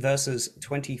 6, verses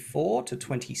 24 to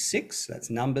 26. That's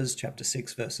Numbers chapter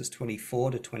 6, verses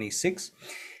 24 to 26.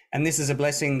 And this is a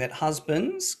blessing that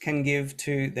husbands can give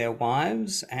to their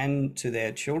wives and to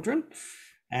their children.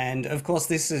 And of course,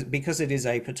 this is because it is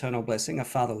a paternal blessing, a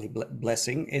fatherly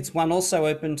blessing. It's one also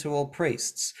open to all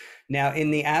priests. Now,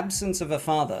 in the absence of a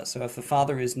father, so if the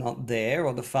father is not there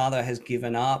or the father has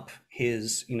given up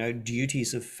his,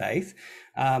 duties of faith,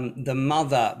 the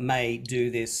mother may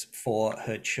do this for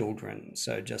her children.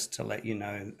 So just to let you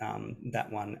know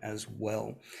that one as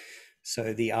well.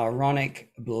 So the Aaronic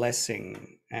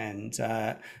blessing. And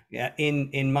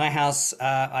in my house,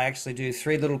 I actually do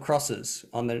 3 little crosses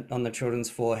on the children's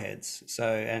foreheads. So,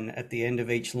 and at the end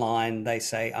of each line, they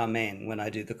say Amen when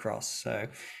I do the cross. So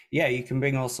yeah, you can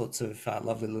bring all sorts of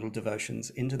lovely little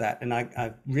devotions into that. And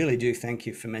I really do thank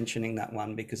you for mentioning that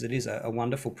one, because it is a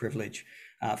wonderful privilege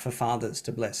for fathers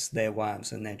to bless their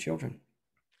wives and their children.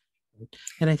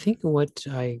 And I think what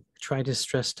I try to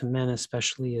stress to men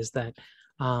especially is that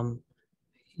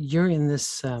you're in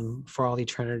this for all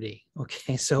eternity,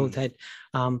 okay? So that,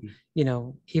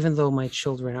 even though my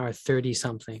children are 30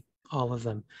 something, all of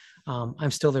them,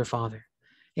 I'm still their father.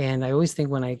 And I always think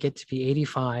when I get to be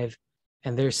 85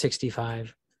 and they're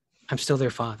 65, I'm still their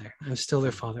father. I'm still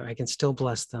their father. I can still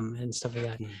bless them and stuff like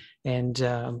that. And,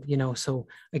 so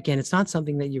again, it's not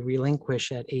something that you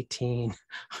relinquish at 18,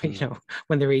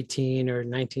 when they're 18 or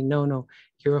 19. No,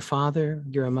 you're a father,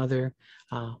 you're a mother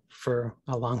for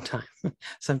a long time.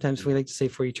 Sometimes we like to say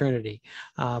for eternity,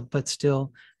 but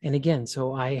still. And again,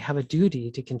 so I have a duty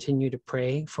to continue to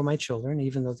pray for my children,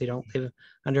 even though they don't live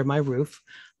under my roof,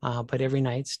 but every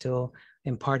night still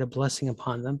impart a blessing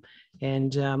upon them.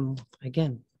 And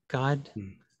again, God,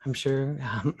 I'm sure,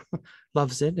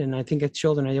 loves it. And I think as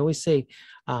children, I always say,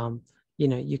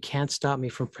 you can't stop me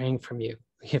from praying for you.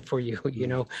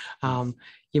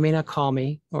 You may not call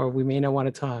me or we may not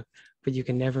want to talk, but you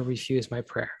can never refuse my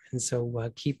prayer. And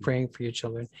so keep praying for your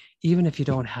children, even if you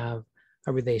don't have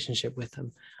a relationship with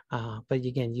them. But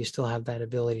again, you still have that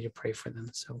ability to pray for them.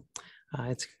 So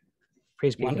it's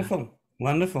praise be Wonderful. God.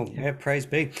 Wonderful. Yeah, praise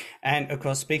be. And of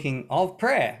course, speaking of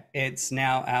prayer, it's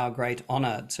now our great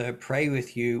honor to pray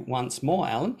with you once more,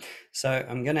 Allan. So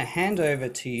I'm going to hand over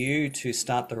to you to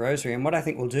start the rosary. And what I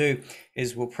think we'll do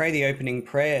is we'll pray the opening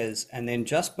prayers. And then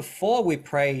just before we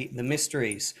pray the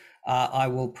mysteries, I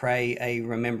will pray a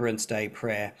Remembrance Day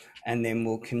prayer. And then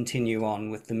we'll continue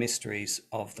on with the mysteries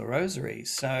of the rosary.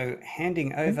 So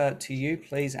handing over to you,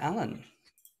 please, Allan.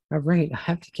 All right, I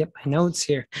have to get my notes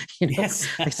here. Yes.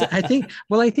 I think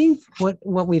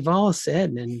what we've all said,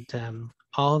 and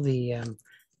all the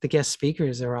guest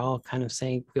speakers are all kind of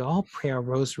saying we all pray our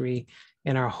rosary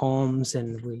in our homes,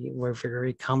 and we're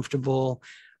very comfortable.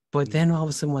 But then all of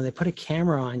a sudden, when they put a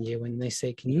camera on you and they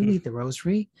say, "Can you lead the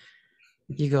rosary?"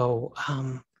 You go,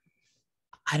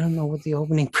 "I don't know what the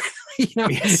opening,"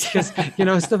 Yes. because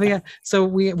stuff like that. So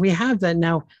we have that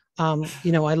now.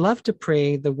 I love to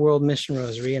pray the World Mission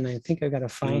Rosary, and I think I've got to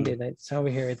find it. It's over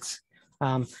here. It's,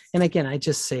 and again, I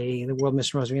just say the World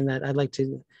Mission Rosary, and that I'd like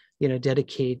to,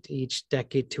 dedicate each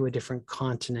decade to a different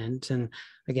continent. And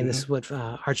again, this is what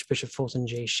Archbishop Fulton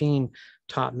J. Sheen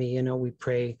taught me. We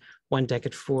pray one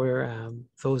decade for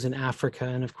those in Africa,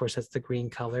 and of course, that's the green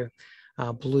color.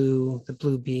 The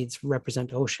blue beads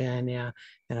represent Oceania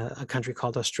and a country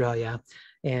called Australia.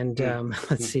 And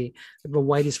let's see, the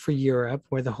white is for Europe,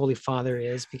 where the Holy Father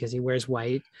is, because he wears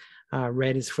white.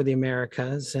 Red is for the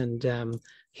Americas, and and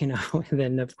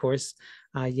then of course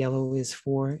yellow is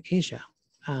for Asia.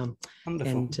 And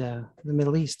the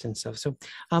Middle East and stuff.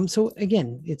 So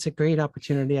again, it's a great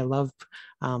opportunity. I love,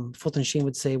 Fulton Sheen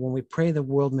would say, when we pray the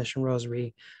World Mission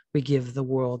Rosary, we give the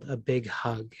world a big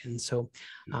hug. And so,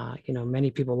 many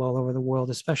people all over the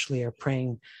world, especially, are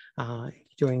praying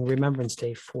during Remembrance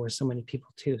Day for so many people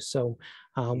too. So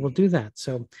we'll do that.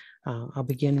 So I'll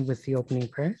begin with the opening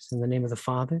prayers in the name of the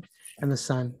Father and the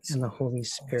Son and the Holy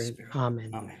Spirit.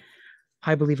 Amen. Amen.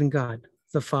 I believe in God,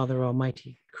 the Father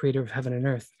Almighty, creator of heaven and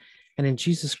earth, and in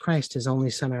Jesus Christ, his only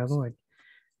Son, our Lord,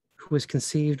 who was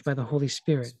conceived by the Holy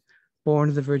Spirit, born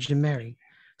of the Virgin Mary,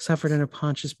 suffered under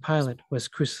Pontius Pilate, was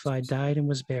crucified, died, and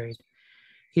was buried.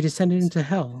 He descended into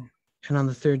hell, and on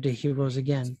the third day he rose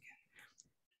again,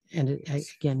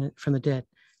 again from the dead.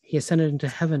 He ascended into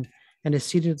heaven and is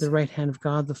seated at the right hand of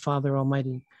God, the Father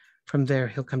Almighty. From there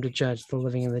he'll come to judge the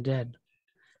living and the dead.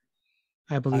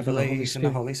 I believe in the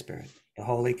Holy Spirit, the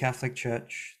Holy Catholic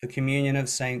Church, the communion of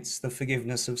saints, the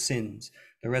forgiveness of sins,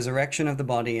 the resurrection of the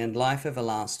body, and life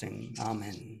everlasting.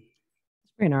 Amen.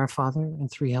 Let's pray in Our Father and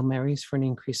 3 Hail Marys for an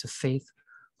increase of faith,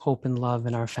 hope, and love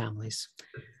in our families.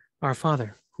 Our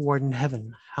Father, who art in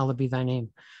heaven, hallowed be thy name.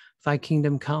 Thy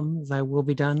kingdom come, thy will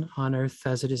be done on earth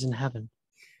as it is in heaven.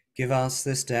 Give us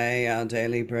this day our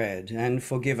daily bread, and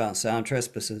forgive us our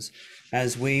trespasses,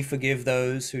 as we forgive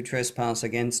those who trespass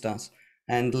against us.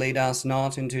 And lead us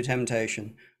not into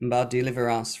temptation, but deliver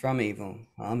us from evil.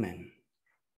 Amen.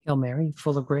 Hail Mary,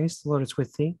 full of grace, the Lord is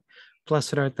with thee.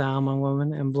 Blessed art thou among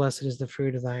women, and blessed is the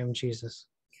fruit of thy womb, Jesus.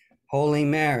 Holy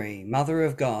Mary, Mother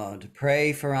of God,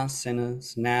 pray for us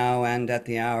sinners, now and at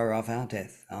the hour of our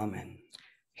death. Amen.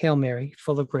 Hail Mary,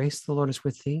 full of grace, the Lord is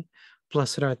with thee.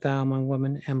 Blessed art thou among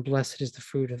women, and blessed is the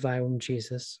fruit of thy womb,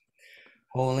 Jesus.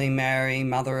 Holy Mary,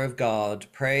 Mother of God,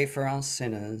 pray for us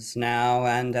sinners, now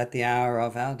and at the hour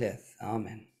of our death.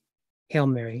 Amen. Hail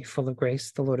Mary, full of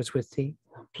grace, the Lord is with thee.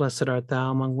 Blessed art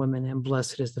thou among women, and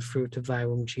blessed is the fruit of thy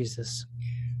womb, Jesus.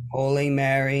 Holy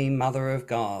Mary, Mother of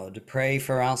God, pray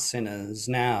for us sinners,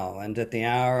 now and at the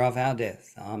hour of our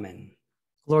death. Amen.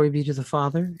 Glory be to the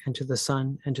Father, and to the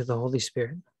Son, and to the Holy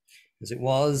Spirit. As it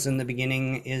was in the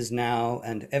beginning, is now,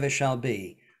 and ever shall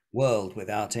be, world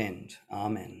without end.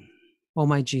 Amen. O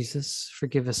my Jesus,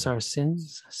 forgive us our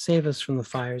sins, save us from the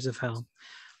fires of hell.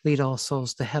 Lead all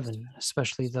souls to heaven,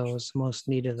 especially those most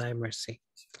need of thy mercy.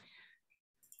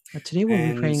 Today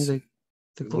we'll be praying the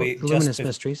luminous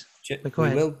mysteries. We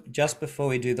will, just before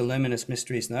we do the luminous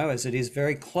mysteries, though, as it is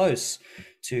very close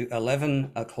to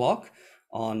 11 o'clock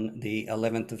on the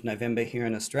 11th of November here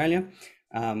in Australia,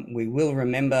 we will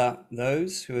remember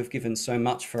those who have given so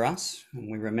much for us.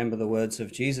 And we remember the words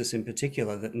of Jesus in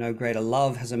particular, that no greater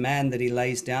love has a man that he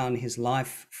lays down his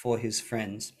life for his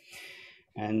friends.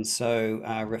 And so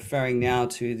referring now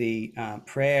to the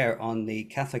prayer on the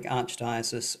Catholic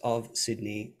Archdiocese of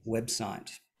Sydney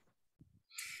website.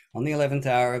 On the 11th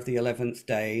hour of the 11th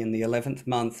day in the 11th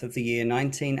month of the year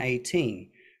 1918,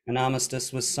 an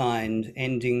armistice was signed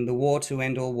ending the war to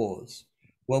end all wars,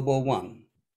 World War I.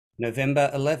 November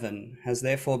 11 has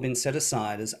therefore been set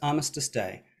aside as Armistice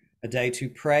Day, a day to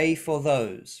pray for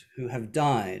those who have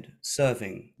died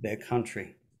serving their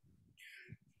country.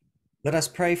 Let us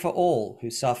pray for all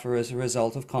who suffer as a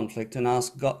result of conflict and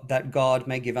ask God, that God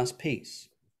may give us peace.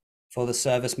 For the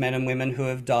servicemen and women who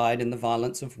have died in the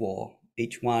violence of war,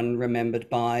 each one remembered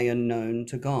by and known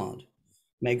to God.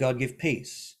 May God give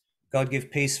peace. God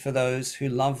give peace for those who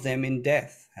love them in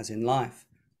death as in life,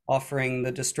 offering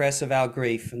the distress of our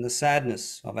grief and the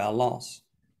sadness of our loss.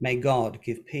 May God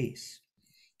give peace.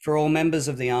 For all members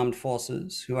of the armed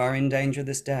forces who are in danger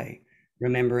this day,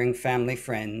 remembering family,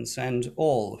 friends, and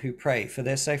all who pray for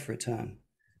their safe return.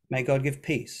 May God give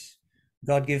peace.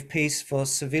 God give peace for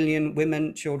civilian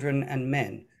women, children, and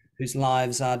men whose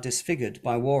lives are disfigured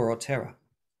by war or terror,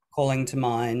 calling to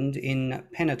mind in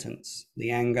penitence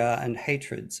the anger and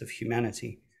hatreds of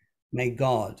humanity. May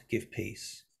God give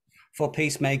peace. For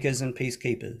peacemakers and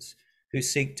peacekeepers who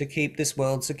seek to keep this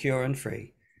world secure and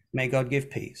free, may God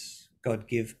give peace. God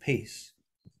give peace.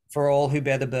 For all who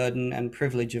bear the burden and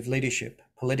privilege of leadership,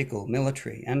 political,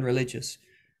 military, and religious,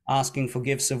 asking for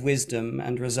gifts of wisdom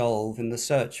and resolve in the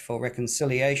search for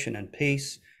reconciliation and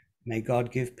peace, may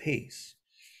God give peace.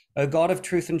 O God of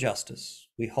truth and justice,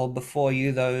 we hold before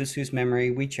you those whose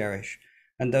memory we cherish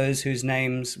and those whose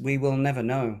names we will never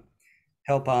know.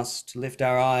 Help us to lift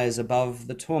our eyes above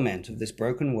the torment of this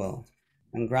broken world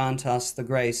and grant us the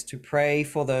grace to pray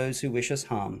for those who wish us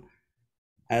harm.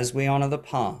 As we honor the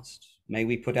past, may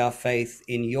we put our faith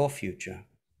in your future.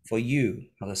 For you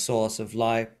are the source of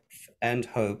life and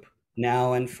hope,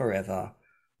 now and forever.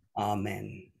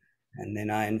 Amen. And then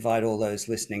I invite all those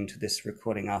listening to this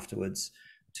recording afterwards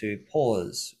to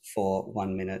pause for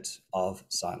 1 minute of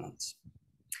silence.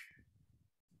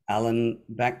 Allan,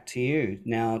 back to you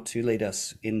now to lead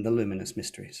us in the luminous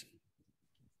mysteries.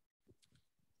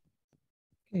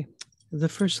 Okay. The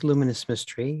first luminous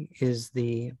mystery is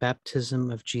the baptism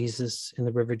of Jesus in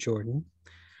the River Jordan.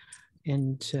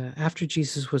 And after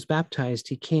Jesus was baptized,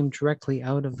 he came directly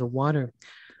out of the water.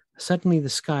 Suddenly the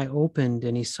sky opened,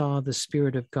 and he saw the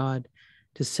Spirit of God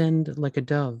descend like a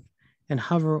dove and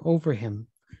hover over him.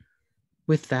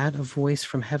 With that, a voice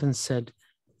from heaven said,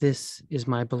 "This is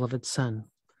my beloved Son.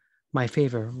 My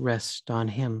favor rests on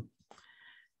him."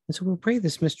 And so we'll pray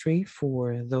this mystery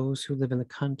for those who live in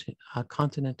the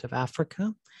continent of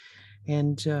Africa.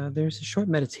 And there's a short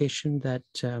meditation that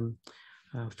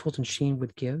Fulton Sheen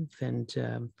would give.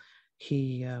 And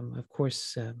he, of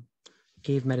course,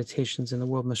 gave meditations in the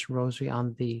World Mission Rosary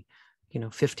on the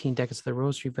 15 decades of the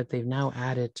Rosary, but they've now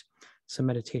added some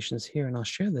meditations here, and I'll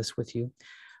share this with you.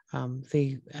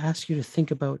 They ask you to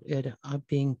think about it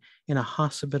being in a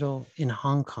hospital in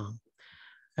Hong Kong.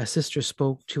 A sister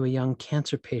spoke to a young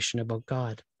cancer patient about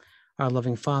God, our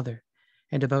loving Father,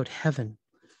 and about heaven,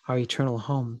 our eternal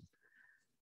home.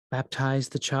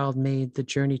 Baptized, the child made the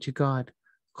journey to God,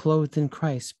 clothed in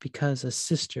Christ, because a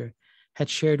sister had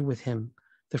shared with him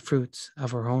the fruits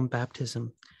of her own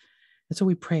baptism. And so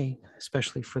we pray,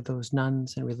 especially for those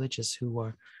nuns and religious who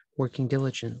are working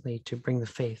diligently to bring the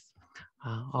faith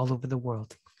all over the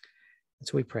world. And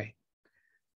so we pray.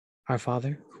 Our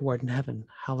Father, who art in heaven,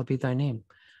 hallowed be thy name.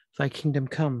 Thy kingdom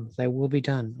come, thy will be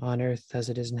done on earth as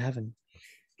it is in heaven.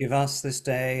 Give us this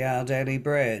day our daily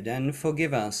bread, and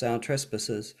forgive us our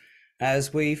trespasses,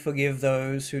 as we forgive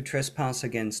those who trespass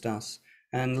against us.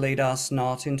 And lead us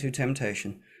not into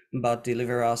temptation, but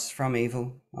deliver us from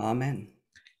evil. Amen.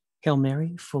 Hail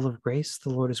Mary, full of grace, the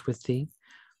Lord is with thee.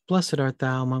 Blessed art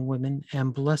thou among women,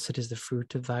 and blessed is the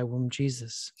fruit of thy womb,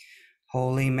 Jesus.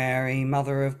 Holy Mary,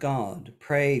 Mother of God,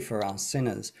 pray for us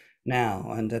sinners,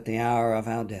 now and at the hour of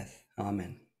our death.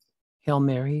 Amen. Hail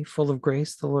Mary, full of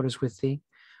grace, the Lord is with thee.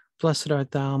 Blessed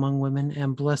art thou among women,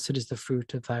 and blessed is the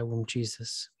fruit of thy womb,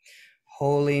 Jesus.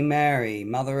 Holy Mary,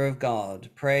 Mother of God,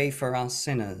 pray for us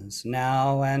sinners,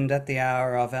 now and at the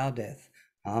hour of our death.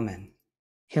 Amen.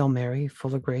 Hail Mary,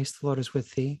 full of grace, the Lord is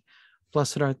with thee.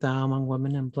 Blessed art thou among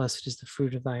women, and blessed is the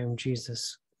fruit of thy womb,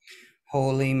 Jesus.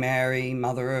 Holy Mary,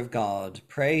 Mother of God,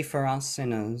 pray for us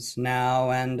sinners, now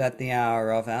and at the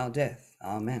hour of our death.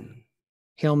 Amen.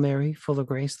 Hail Mary, full of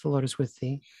grace, the Lord is with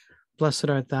thee. Blessed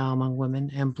art thou among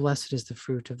women, and blessed is the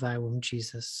fruit of thy womb,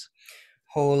 Jesus.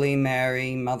 Holy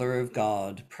Mary, Mother of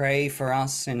God, pray for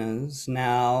us sinners,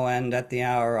 now and at the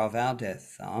hour of our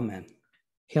death. Amen.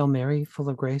 Hail Mary, full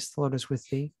of grace, the Lord is with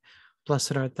thee.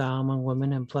 Blessed art thou among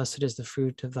women, and blessed is the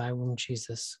fruit of thy womb,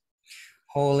 Jesus.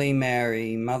 Holy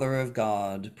Mary, Mother of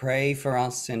God, pray for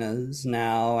us sinners,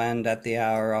 now and at the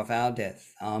hour of our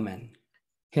death. Amen.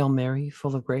 Hail Mary,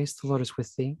 full of grace, the Lord is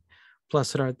with thee.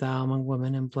 Blessed art thou among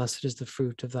women, and blessed is the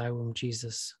fruit of thy womb,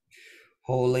 Jesus.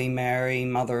 Holy Mary,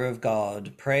 Mother of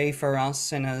God, pray for us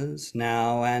sinners,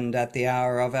 now and at the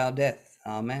hour of our death.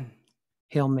 Amen.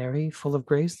 Hail Mary, full of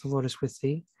grace, the Lord is with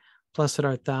thee. Blessed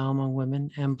art thou among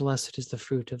women, and blessed is the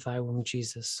fruit of thy womb,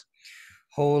 Jesus.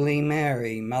 Holy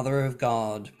Mary, Mother of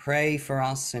God, pray for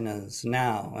us sinners,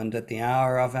 now and at the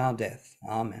hour of our death.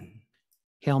 Amen.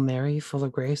 Hail Mary, full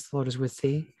of grace, the Lord is with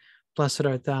thee. Blessed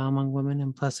art thou among women,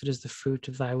 and blessed is the fruit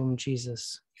of thy womb,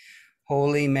 Jesus.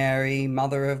 Holy Mary,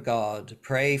 Mother of God,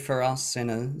 pray for us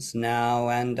sinners, now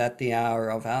and at the hour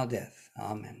of our death.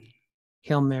 Amen.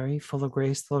 Hail Mary, full of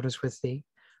grace, the Lord is with thee.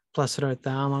 Blessed art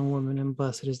thou among women, and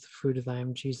blessed is the fruit of thy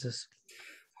womb, Jesus.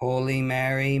 Holy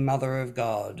Mary, Mother of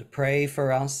God, pray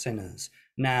for us sinners,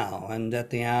 now and at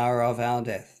the hour of our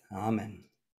death. Amen.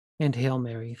 And Hail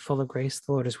Mary, full of grace,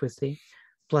 the Lord is with thee.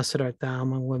 Blessed art thou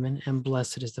among women, and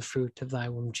blessed is the fruit of thy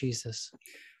womb, Jesus.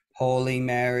 Holy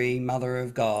Mary, Mother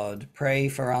of God, pray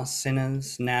for us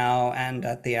sinners, now and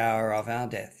at the hour of our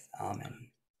death. Amen.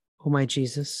 O my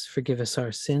Jesus, forgive us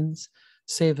our sins,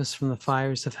 save us from the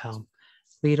fires of hell.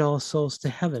 Lead all souls to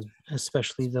heaven,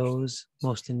 especially those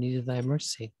most in need of thy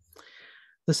mercy.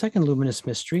 The second luminous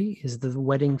mystery is the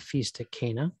wedding feast at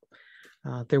Cana.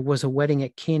 There was a wedding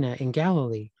at Cana in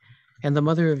Galilee, and the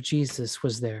mother of Jesus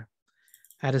was there.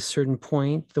 At a certain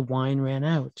point, the wine ran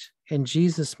out, and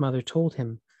Jesus' mother told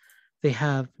him, "They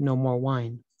have no more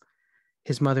wine."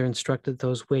 His mother instructed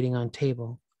those waiting on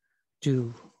table,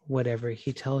 "Do whatever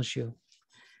he tells you."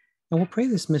 And we'll pray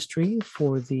this mystery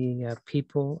for the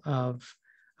people of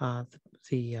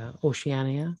the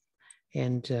Oceania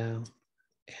and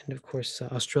of course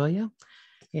Australia.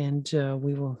 And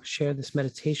we will share this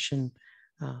meditation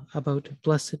about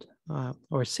Blessed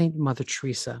or Saint Mother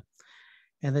Teresa,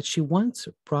 and that she once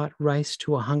brought rice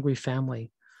to a hungry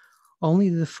family, only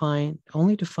to find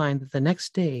that the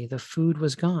next day the food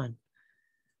was gone.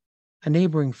 A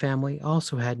neighboring family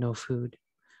also had no food,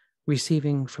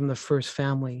 receiving from the first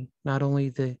family not only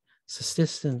the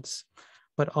subsistence,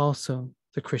 but also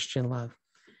the Christian love.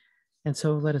 And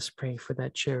so let us pray for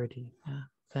that charity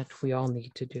that we all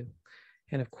need to do.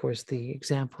 And of course, the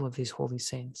example of these holy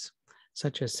saints,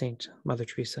 such as Saint Mother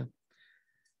Teresa.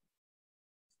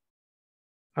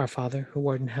 Our Father, who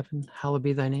art in heaven, hallowed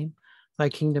be thy name. Thy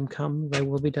kingdom come, thy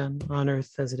will be done on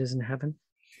earth as it is in heaven.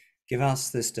 Give us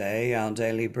this day our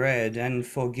daily bread, and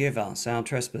forgive us our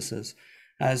trespasses,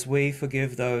 as we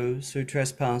forgive those who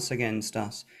trespass against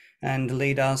us. And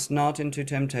lead us not into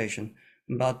temptation,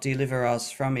 but deliver us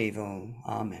from evil.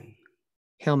 Amen.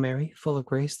 Hail Mary, full of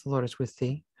grace, the Lord is with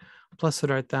thee. Blessed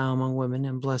art thou among women,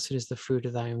 and blessed is the fruit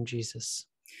of thy womb, Jesus.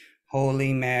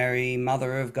 Holy Mary,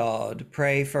 Mother of God,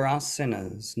 pray for us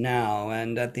sinners, now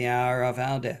and at the hour of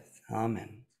our death.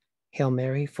 Amen. Hail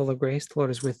Mary, full of grace, the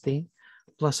Lord is with thee.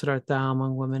 Blessed art thou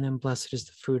among women, and blessed is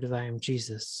the fruit of thy womb,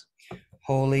 Jesus.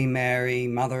 Holy Mary,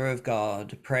 Mother of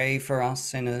God, pray for us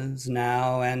sinners,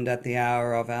 now and at the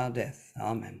hour of our death.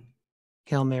 Amen.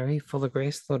 Hail Mary, full of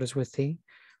grace, the Lord is with thee.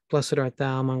 Blessed art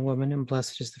thou among women, and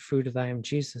blessed is the fruit of thy womb,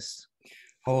 Jesus.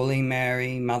 Holy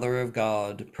Mary, Mother of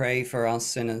God, pray for us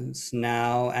sinners,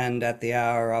 now and at the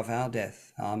hour of our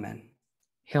death. Amen.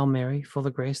 Hail Mary, full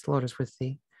of grace, the Lord is with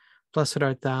thee. Blessed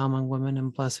art thou among women,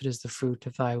 and blessed is the fruit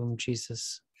of thy womb,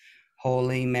 Jesus.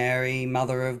 Holy Mary,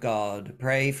 Mother of God,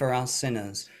 pray for us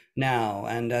sinners, now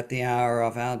and at the hour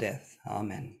of our death.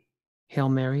 Amen. Hail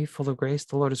Mary, full of grace,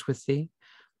 the Lord is with thee.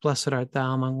 Blessed art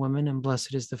thou among women, and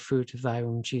blessed is the fruit of thy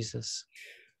womb, Jesus.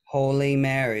 Holy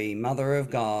Mary, Mother of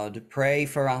God, pray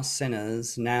for us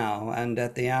sinners, now and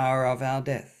at the hour of our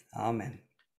death. Amen.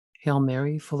 Hail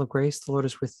Mary, full of grace, the Lord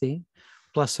is with thee.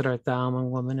 Blessed art thou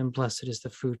among women, and blessed is the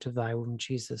fruit of thy womb,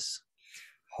 Jesus.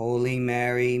 Holy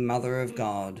Mary, Mother of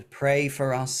God, pray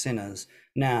for us sinners,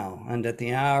 now and at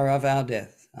the hour of our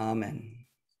death. Amen.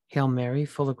 Hail Mary,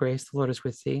 full of grace, the Lord is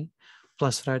with thee.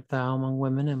 Blessed art thou among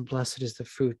women, and blessed is the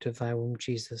fruit of thy womb,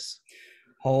 Jesus.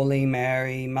 Holy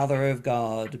Mary, Mother of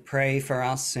God, pray for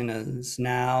us sinners,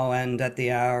 now and at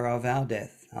the hour of our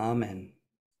death. Amen.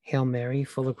 Hail Mary,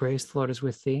 full of grace, the Lord is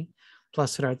with thee.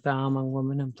 Blessed art thou among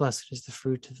women, and blessed is the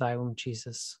fruit of thy womb,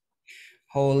 Jesus.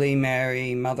 Holy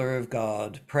Mary, Mother of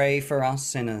God, pray for us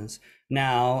sinners,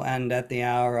 now and at the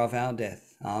hour of our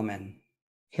death. Amen.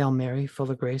 Hail Mary, full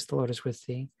of grace, the Lord is with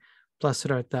thee.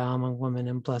 Blessed art thou among women,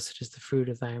 and blessed is the fruit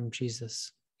of thy womb,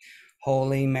 Jesus.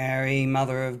 Holy Mary,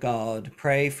 Mother of God,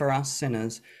 pray for us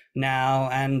sinners, now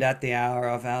and at the hour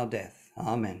of our death.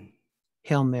 Amen.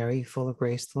 Hail Mary, full of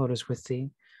grace, the Lord is with thee.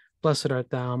 Blessed art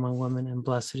thou among women, and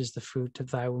blessed is the fruit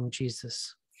of thy womb,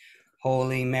 Jesus.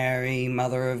 Holy Mary,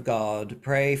 Mother of God,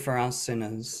 pray for us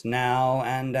sinners, now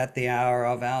and at the hour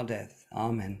of our death.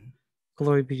 Amen.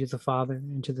 Glory be to the Father,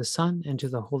 and to the Son, and to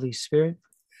the Holy Spirit.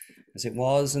 As it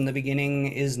was in the beginning,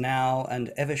 is now,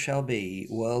 and ever shall be,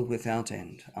 world without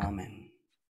end. Amen.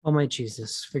 O my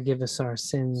Jesus, forgive us our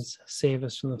sins, save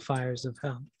us from the fires of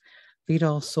hell. Lead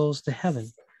all souls to heaven,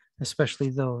 especially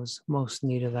those most in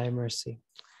need of thy mercy.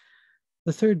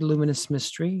 The third luminous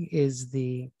mystery is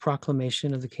the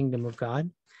proclamation of the kingdom of God.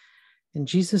 And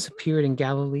Jesus appeared in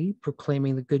Galilee,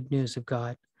 proclaiming the good news of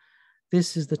God.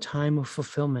 This is the time of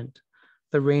fulfillment.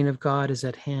 The reign of God is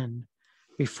at hand.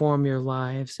 Reform your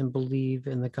lives and believe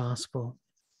in the gospel.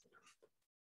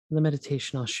 The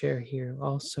meditation I'll share here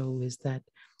also is that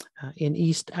in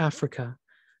East Africa,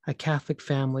 a Catholic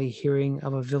family hearing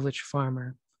of a village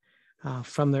farmer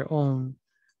from their own,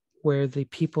 where the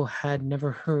people had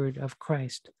never heard of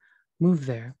Christ, moved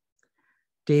there.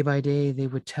 Day by day, they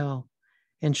would tell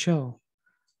and show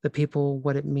the people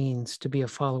what it means to be a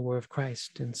follower of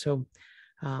Christ. And so,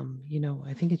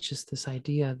 I think it's just this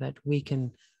idea that we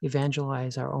can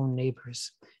evangelize our own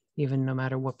neighbors, even no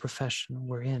matter what profession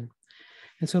we're in.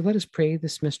 And so let us pray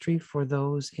this mystery for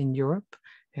those in Europe,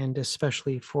 and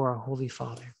especially for our Holy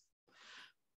Father.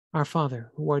 Our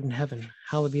Father, who art in heaven,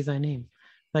 hallowed be thy name.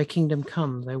 Thy kingdom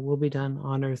come, thy will be done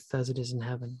on earth as it is in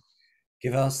heaven.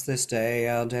 Give us this day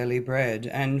our daily bread,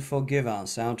 and forgive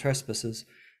us our trespasses,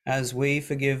 as we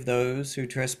forgive those who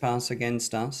trespass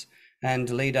against us.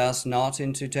 And lead us not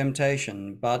into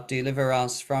temptation, but deliver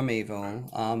us from evil.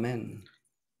 Amen.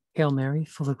 Hail Mary,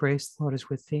 full of grace, the Lord is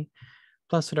with thee.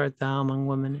 Blessed art thou among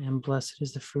women, and blessed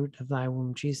is the fruit of thy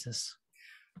womb, Jesus.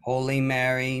 Holy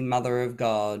Mary, Mother of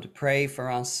God, pray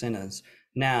for us sinners,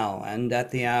 now and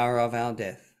at the hour of our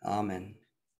death. Amen.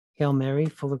 Hail Mary,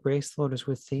 full of grace, the Lord is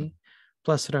with thee.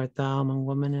 Blessed art thou among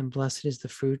women, and blessed is the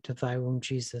fruit of thy womb,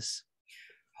 Jesus.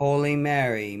 Holy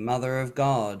Mary, Mother of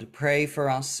God, pray for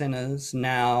us sinners,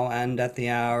 now and at the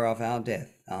hour of our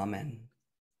death. Amen.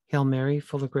 Hail Mary,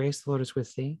 full of grace, the Lord is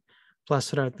with thee.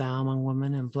 Blessed art thou among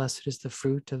women, and blessed is the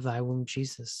fruit of thy womb,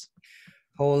 Jesus.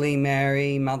 Holy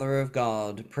Mary, Mother of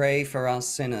God, pray for us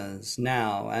sinners,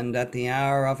 now and at the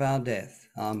hour of our death.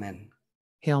 Amen.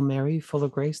 Hail Mary, full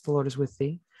of grace, the Lord is with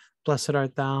thee. Blessed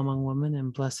art thou among women,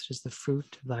 and blessed is the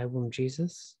fruit of thy womb,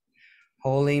 Jesus.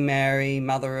 Holy Mary,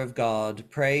 Mother of God,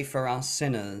 pray for us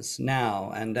sinners,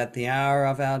 now and at the hour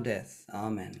of our death.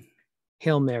 Amen.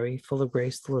 Hail Mary, full of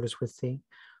grace, the Lord is with thee.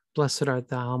 Blessed art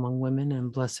thou among women,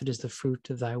 and blessed is the fruit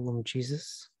of thy womb,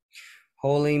 Jesus.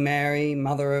 Holy Mary,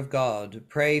 Mother of God,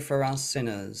 pray for us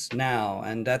sinners, now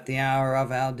and at the hour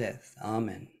of our death.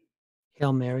 Amen.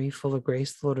 Hail Mary, full of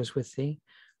grace, the Lord is with thee.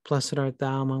 Blessed art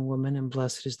thou among women, and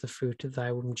blessed is the fruit of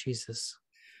thy womb, Jesus.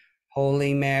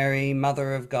 Holy Mary,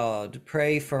 Mother of God,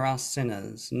 pray for us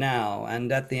sinners, now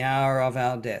and at the hour of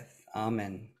our death.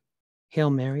 Amen. Hail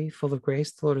Mary, full of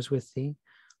grace, the Lord is with thee.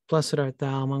 Blessed art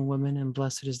thou among women, and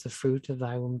blessed is the fruit of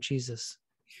thy womb, Jesus.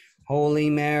 Holy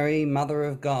Mary, Mother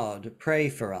of God, pray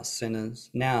for us sinners,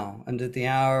 now and at the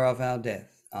hour of our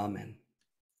death. Amen.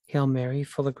 Hail Mary,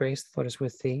 full of grace, the Lord is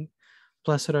with thee.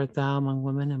 Blessed art thou among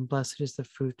women, and blessed is the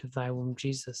fruit of thy womb,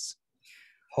 Jesus.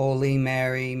 Holy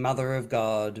Mary, Mother of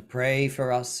God, pray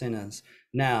for us sinners,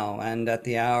 now and at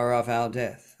the hour of our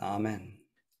death. Amen.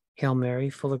 Hail Mary,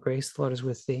 full of grace, the Lord is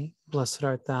with thee. Blessed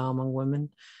art thou among women,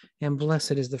 and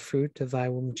blessed is the fruit of thy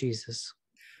womb, Jesus.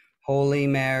 Holy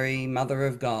Mary, Mother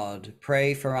of God,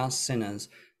 pray for us sinners,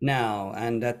 now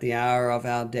and at the hour of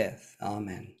our death.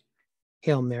 Amen.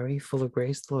 Hail Mary, full of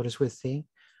grace, the Lord is with thee.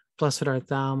 Blessed art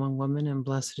thou among women, and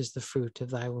blessed is the fruit of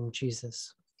thy womb,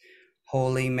 Jesus.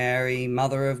 Holy Mary,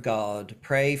 Mother of God,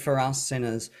 pray for us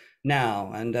sinners,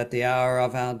 now and at the hour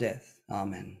of our death.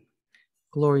 Amen.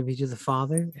 Glory be to the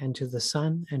Father, and to the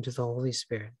Son, and to the Holy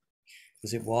Spirit.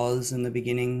 As it was in the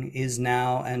beginning, is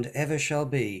now, and ever shall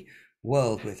be,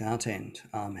 world without end.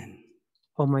 Amen.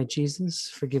 O my Jesus,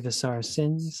 forgive us our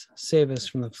sins, save us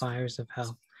from the fires of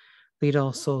hell. Lead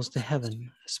all souls to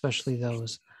heaven, especially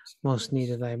those most need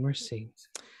of thy mercy.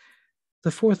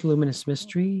 The fourth luminous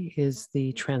mystery is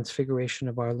the transfiguration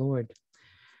of our Lord.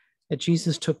 That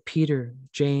Jesus took Peter,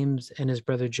 James, and his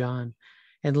brother John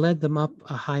and led them up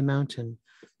a high mountain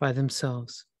by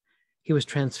themselves. He was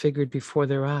transfigured before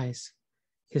their eyes.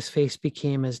 His face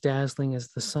became as dazzling as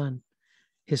the sun,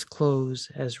 his clothes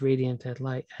as radiant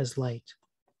as light.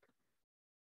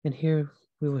 And here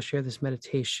we will share this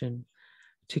meditation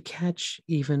to catch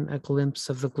even a glimpse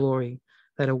of the glory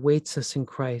that awaits us in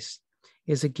Christ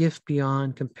is a gift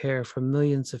beyond compare for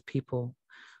millions of people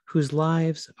whose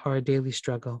lives are a daily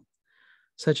struggle.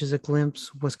 Such as a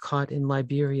glimpse was caught in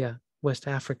Liberia, West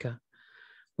Africa,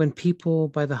 when people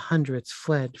by the hundreds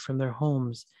fled from their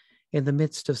homes in the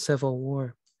midst of civil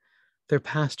war. Their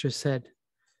pastor said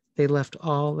they left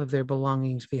all of their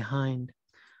belongings behind,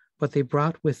 but they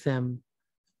brought with them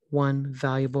one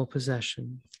valuable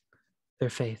possession, their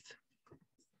faith.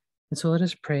 And so let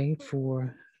us pray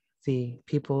for the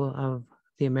people of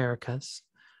the Americas,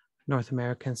 North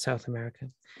America and South America.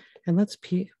 And let's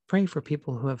pray for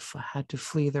people who have had to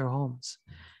flee their homes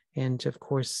and, of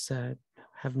course,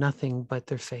 have nothing but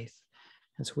their faith.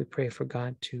 And so we pray for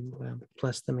God to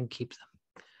bless them and keep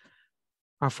them.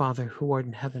 Our Father, who art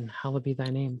in heaven, hallowed be thy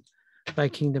name. Thy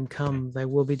kingdom come, thy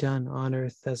will be done on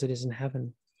earth as it is in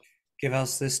heaven. Give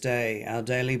us this day our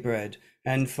daily bread,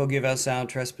 and forgive us our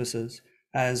trespasses,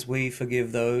 as we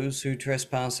forgive those who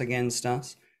trespass against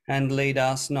us. And lead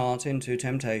us not into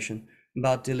temptation,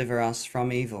 but deliver us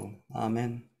from evil.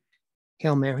 Amen.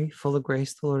 Hail Mary, full of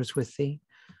grace, the Lord is with thee.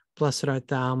 Blessed art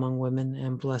thou among women,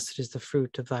 and blessed is the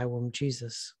fruit of thy womb,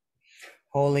 Jesus.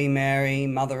 Holy Mary,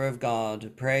 Mother of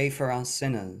God, pray for us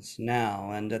sinners,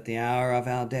 now and at the hour of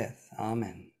our death.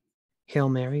 Amen. Hail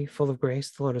Mary, full of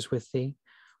grace, the Lord is with thee.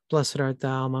 Blessed art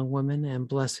thou among women, and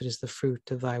blessed is the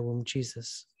fruit of thy womb,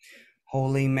 Jesus.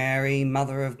 Holy Mary,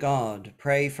 Mother of God,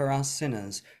 pray for us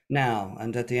sinners, now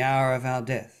and at the hour of our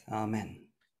death. Amen.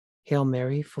 Hail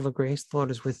Mary, full of grace, the Lord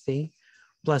is with thee.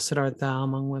 Blessed art thou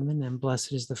among women, and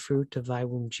blessed is the fruit of thy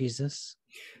womb, Jesus.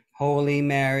 Holy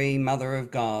Mary, Mother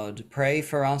of God, pray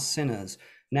for us sinners,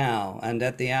 now and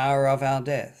at the hour of our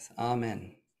death.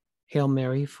 Amen. Hail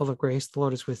Mary, full of grace, the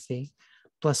Lord is with thee.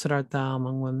 Blessed art thou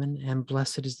among women, and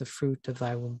blessed is the fruit of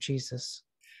thy womb, Jesus.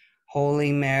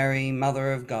 Holy Mary,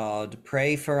 Mother of God,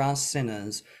 pray for us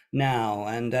sinners, now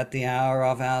and at the hour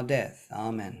of our death.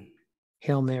 Amen.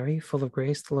 Hail Mary, full of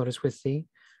grace, the Lord is with thee.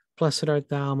 Blessed art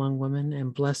thou among women,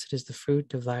 and blessed is the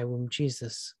fruit of thy womb,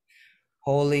 Jesus.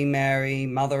 Holy Mary,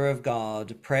 Mother of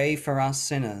God, pray for us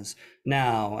sinners,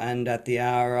 now and at the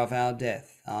hour of our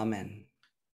death. Amen.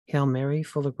 Hail Mary,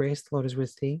 full of grace, the Lord is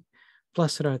with thee.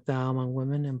 Blessed art thou among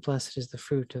women, and blessed is the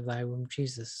fruit of thy womb,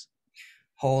 Jesus.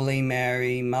 Holy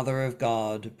Mary, Mother of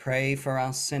God, pray for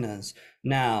us sinners,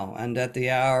 now and at the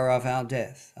hour of our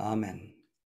death. Amen.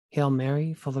 Hail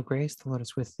Mary, full of grace, the Lord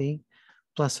is with thee.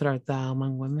 Blessed art thou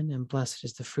among women, and blessed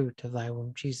is the fruit of thy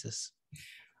womb, Jesus.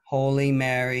 Holy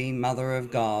Mary, Mother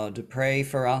of God, pray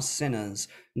for us sinners,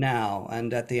 now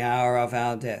and at the hour of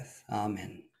our death.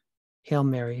 Amen. Hail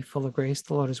Mary, full of grace,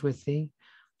 the Lord is with thee.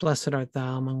 Blessed art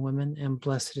thou among women, and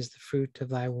blessed is the fruit of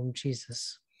thy womb,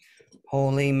 Jesus.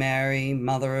 Holy Mary,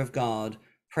 Mother of God,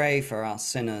 pray for us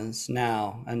sinners,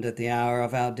 now and at the hour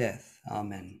of our death.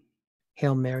 Amen.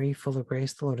 Hail Mary, full of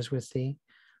grace, the Lord is with thee.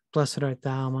 Blessed art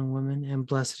thou among women, and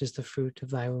blessed is the fruit of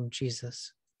thy womb,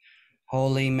 Jesus.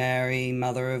 Holy Mary,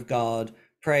 Mother of God,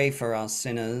 pray for us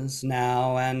sinners,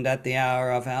 now and at the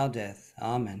hour of our death.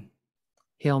 Amen.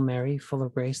 Hail Mary, full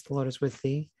of grace, the Lord is with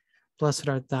thee. Blessed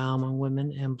art thou among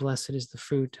women, and blessed is the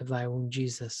fruit of thy womb,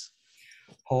 Jesus.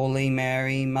 Holy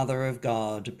Mary, Mother of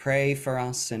God, pray for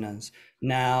us sinners,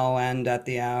 now and at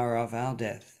the hour of our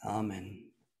death. Amen.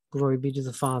 Glory be to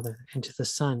the Father, and to the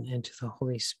Son, and to the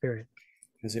Holy Spirit.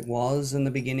 As it was in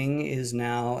the beginning, is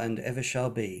now, and ever shall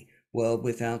be, world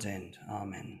without end.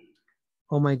 Amen.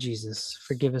 O my Jesus,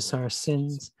 forgive us our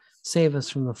sins, save us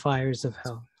from the fires of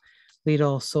hell. Lead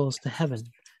all souls to heaven,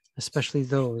 especially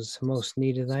those who most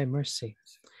need of thy mercy.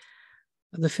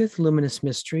 The fifth luminous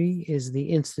mystery is the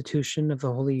institution of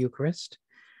the Holy Eucharist.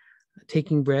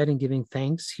 Taking bread and giving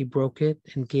thanks, he broke it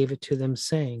and gave it to them,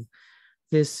 saying,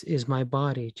 "This is my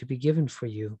body to be given for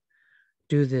you.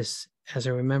 Do this as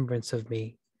a remembrance of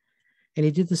me." And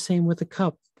he did the same with the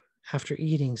cup after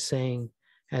eating, saying,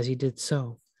 as he did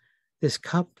so, "This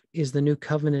cup is the new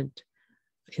covenant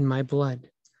in my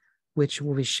blood, which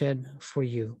will be shed for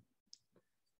you."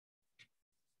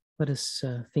 Let us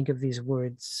think of these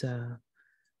words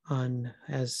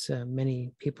as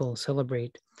many people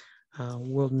celebrate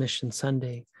World Mission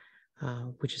Sunday,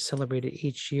 which is celebrated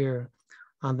each year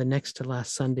on the next to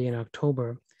last Sunday in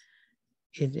October.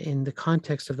 In the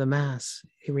context of the Mass,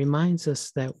 it reminds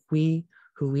us that we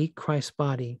who eat Christ's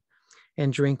body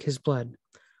and drink his blood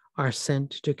are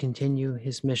sent to continue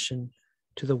his mission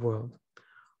to the world.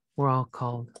 We're all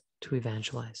called to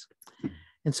evangelize.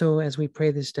 And so as we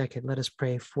pray this decade, let us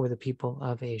pray for the people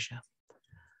of Asia.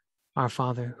 Our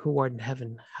Father, who art in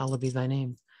heaven, hallowed be thy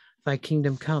name. Thy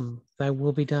kingdom come, thy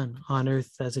will be done, on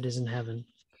earth as it is in heaven.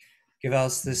 Give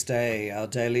us this day our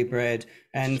daily bread,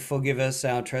 and forgive us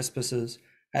our trespasses,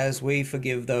 as we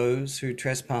forgive those who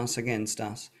trespass against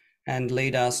us. And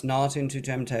lead us not into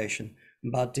temptation,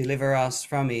 but deliver us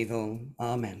from evil.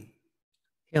 Amen.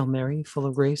 Hail Mary, full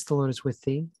of grace, the Lord is with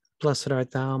thee. Blessed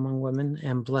art thou among women,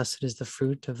 and blessed is the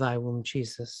fruit of thy womb,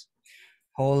 Jesus.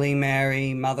 Holy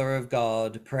Mary, Mother of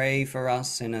God, pray for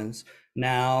us sinners,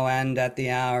 now and at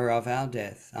the hour of our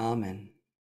death. Amen.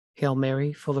 Hail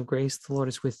Mary, full of grace, the Lord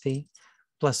is with thee.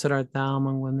 Blessed art thou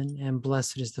among women, and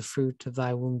blessed is the fruit of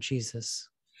thy womb, Jesus.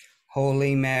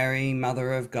 Holy Mary,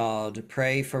 Mother of God,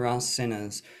 pray for us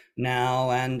sinners,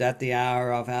 now and at the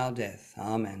hour of our death.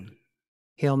 Amen.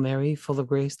 Hail Mary, full of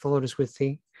grace, the Lord is with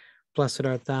thee. Blessed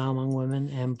art thou among women,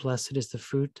 and blessed is the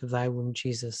fruit of thy womb,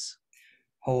 Jesus.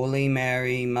 Holy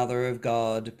Mary, Mother of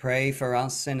God, pray for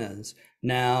us sinners,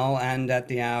 now and at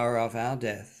the hour of our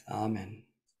death. Amen.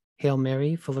 Hail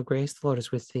Mary, full of grace, the Lord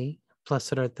is with thee.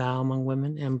 Blessed art thou among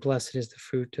women, and blessed is the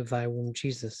fruit of thy womb,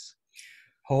 Jesus.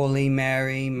 Holy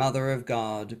Mary, Mother of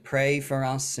God, pray for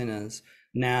us sinners,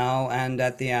 now and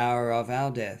at the hour of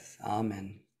our death.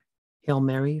 Amen. Hail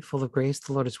Mary, full of grace,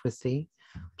 the Lord is with thee.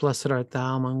 Blessed art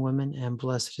thou among women, and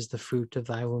blessed is the fruit of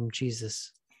thy womb,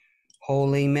 Jesus.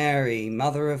 Holy Mary,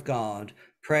 Mother of God,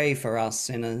 pray for us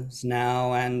sinners,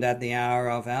 now and at the hour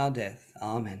of our death.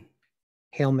 Amen.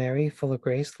 Hail Mary, full of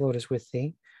grace, the Lord is with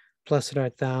thee. Blessed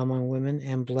art thou among women,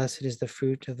 and blessed is the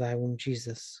fruit of thy womb,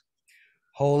 Jesus.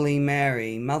 Holy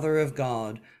Mary, Mother of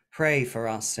God, pray for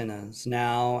us sinners,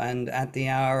 now and at the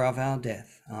hour of our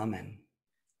death. Amen.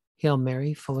 Hail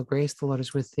Mary, full of grace, the Lord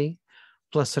is with thee.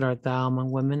 Blessed art thou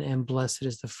among women, and blessed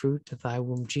is the fruit of thy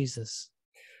womb, Jesus.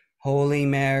 Holy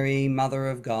Mary, Mother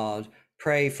of God,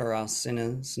 pray for us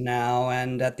sinners, now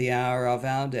and at the hour of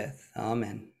our death.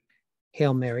 Amen.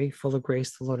 Hail Mary, full of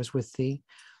grace, the Lord is with thee.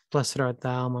 Blessed art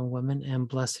thou among women, and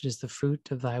blessed is the fruit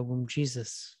of thy womb,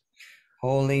 Jesus.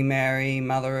 Holy Mary,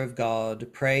 Mother of God,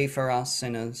 pray for us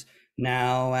sinners,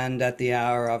 now and at the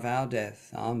hour of our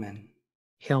death. Amen.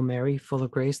 Hail Mary, full of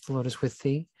grace, the Lord is with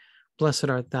thee. Blessed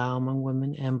art thou among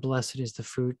women, and blessed is the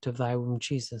fruit of thy womb,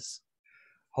 Jesus.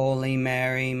 Holy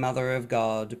Mary, Mother of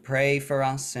God, pray for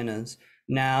us sinners,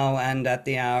 now and at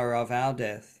the hour of our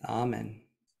death. Amen.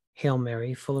 Hail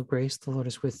Mary, full of grace, the Lord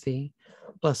is with thee.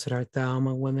 Blessed art thou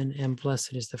among women, and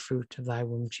blessed is the fruit of thy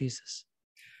womb, Jesus.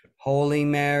 Holy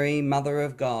Mary, Mother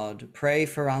of God, pray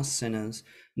for us sinners,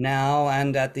 now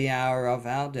and at the hour of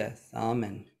our death.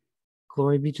 Amen.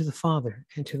 Glory be to the Father,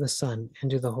 and to the Son,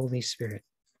 and to the Holy Spirit.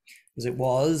 As it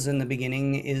was in the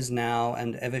beginning, is now,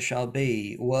 and ever shall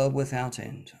be, world without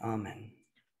end. Amen.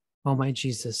 O my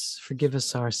Jesus, forgive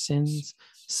us our sins,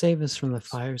 save us from the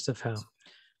fires of hell.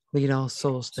 Lead all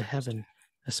souls to heaven,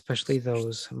 especially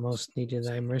those most needing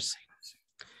thy mercy.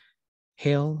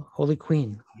 Hail, Holy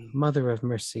Queen, Mother of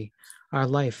mercy, our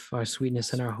life, our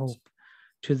sweetness, and our hope.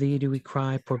 To thee do we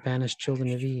cry, poor banished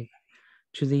children of Eve.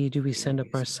 To thee do we send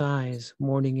up our sighs,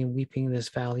 mourning and weeping in this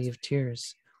valley of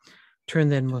tears. Turn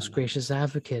then, most gracious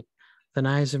advocate, thine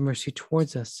eyes of mercy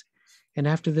towards us, and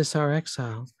after this our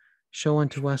exile, show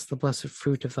unto us the blessed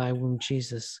fruit of thy womb,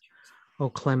 Jesus. O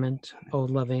clement, O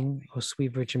loving, O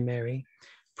sweet Virgin Mary,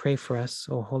 pray for us,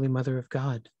 O Holy Mother of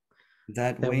God,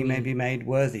 that we may be made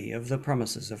worthy of the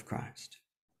promises of Christ.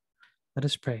 Let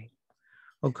us pray.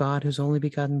 O God, whose only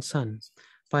begotten Son,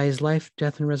 by his life,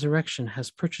 death, and resurrection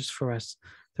has purchased for us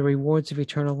the rewards of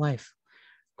eternal life,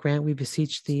 grant, we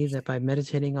beseech thee, that by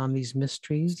meditating on these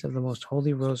mysteries of the most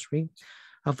holy rosary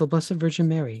of the Blessed Virgin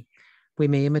Mary, we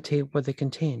may imitate what they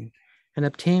contain and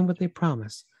obtain what they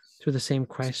promise, through the same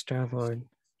Christ our Lord.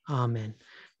 Amen.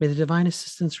 May the divine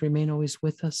assistance remain always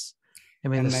with us,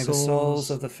 and may the souls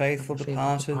of the faithful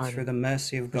departed through the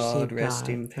mercy of God rest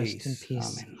in peace.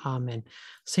 Amen. Amen.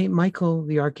 Saint Michael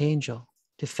the Archangel,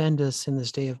 defend us in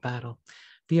this day of battle.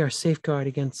 Be our safeguard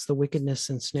against the wickedness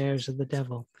and snares of the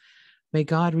devil. May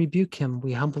God rebuke him,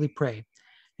 we humbly pray.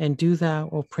 And do thou,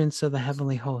 O Prince of the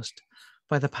heavenly host,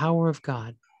 by the power of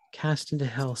God, cast into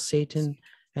hell Satan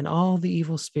and all the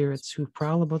evil spirits who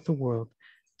prowl about the world,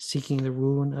 seeking the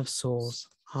ruin of souls.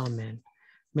 Amen.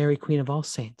 Mary, Queen of all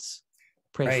saints,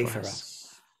 pray for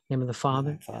us. In the name of the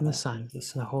Father, and the Son, and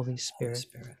the Holy Spirit.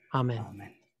 Amen.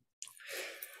 Amen.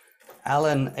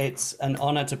 Allan, it's an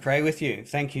honor to pray with you.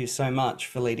 Thank you so much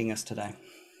for leading us today.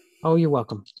 Oh, you're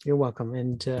welcome. You're welcome.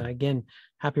 And again,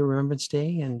 happy Remembrance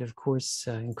Day. And of course,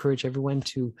 encourage everyone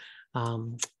to,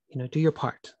 do your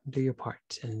part. Do your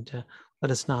part. And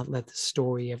let us not let this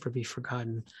story ever be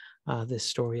forgotten, this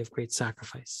story of great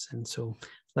sacrifice. And so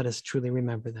let us truly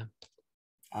remember them.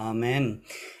 Amen.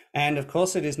 And of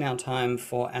course, it is now time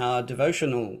for our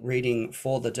devotional reading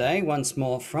for the day, once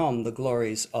more from the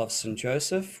Glories of Saint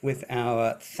Joseph, with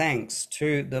our thanks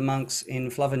to the monks in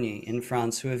Flavigny in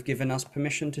France who have given us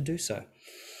permission to do so.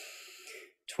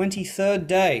 23rd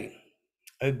day,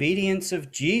 obedience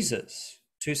of Jesus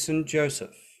to Saint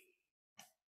Joseph.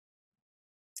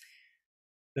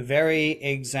 The very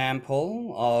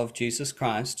example of Jesus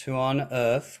Christ, who on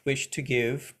earth wished to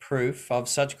give proof of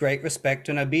such great respect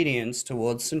and obedience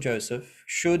towards Saint Joseph,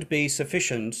 should be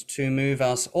sufficient to move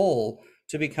us all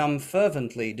to become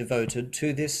fervently devoted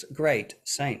to this great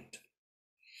saint.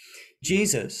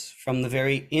 Jesus, from the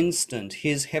very instant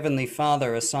his heavenly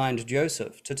Father assigned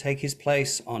Joseph to take his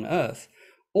place on earth,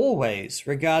 always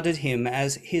regarded him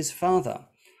as his father,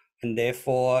 and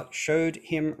therefore showed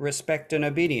him respect and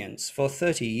obedience for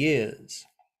 30 years.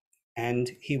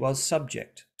 And he was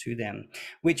subject to them,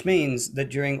 which means that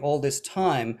during all this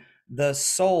time, the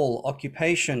sole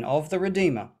occupation of the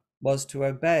Redeemer was to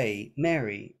obey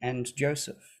Mary and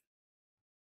Joseph.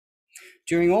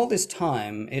 During all this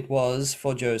time, it was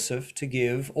for Joseph to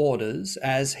give orders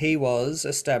as he was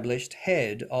established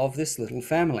head of this little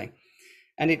family.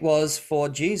 And it was for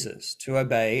Jesus to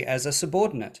obey as a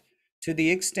subordinate, to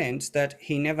the extent that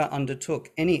he never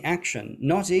undertook any action,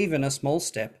 not even a small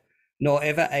step, nor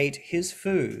ever ate his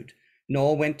food,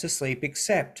 nor went to sleep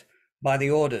except by the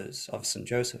orders of Saint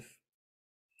Joseph.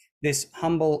 This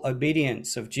humble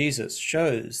obedience of Jesus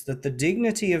shows that the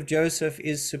dignity of Joseph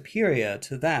is superior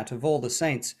to that of all the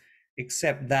saints,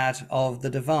 except that of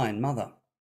the Divine Mother.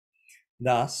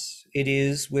 Thus, it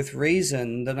is with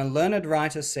reason that a learned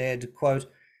writer said, quote,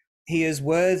 "He is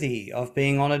worthy of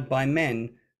being honored by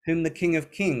men whom the King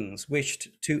of Kings wished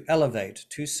to elevate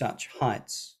to such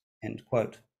heights," end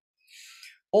quote.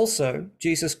 Also,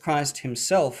 Jesus Christ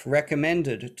himself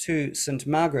recommended to St.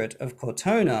 Margaret of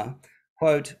Cortona,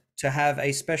 quote, to have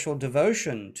a special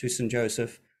devotion to St.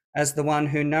 Joseph as the one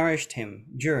who nourished him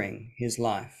during his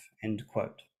life, end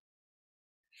quote.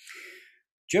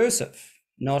 Joseph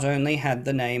not only had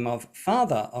the name of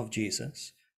father of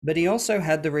Jesus, but he also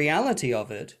had the reality of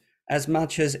it as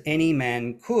much as any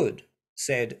man could,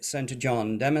 said St.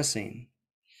 John Damascene.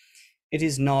 It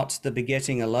is not the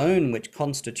begetting alone which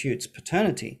constitutes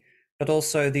paternity, but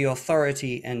also the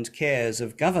authority and cares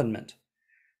of government.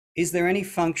 Is there any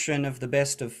function of the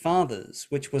best of fathers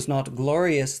which was not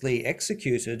gloriously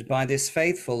executed by this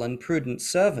faithful and prudent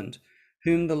servant,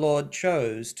 whom the Lord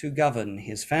chose to govern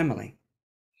his family?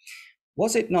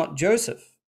 Was it not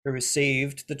Joseph who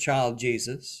received the child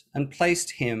Jesus and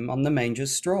placed him on the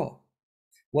manger's straw?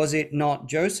 Was it not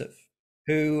Joseph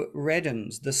who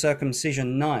reddened the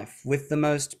circumcision knife with the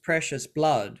most precious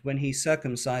blood when he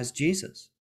circumcised Jesus?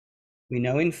 We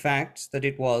know, in fact, that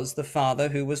it was the Father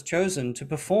who was chosen to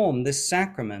perform this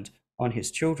sacrament on his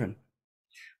children.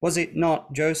 Was it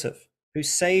not Joseph who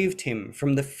saved him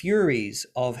from the furies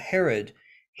of Herod,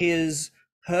 his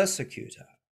persecutor?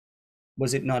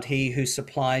 Was it not he who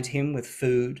supplied him with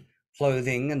food,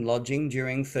 clothing, and lodging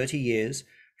during 30 years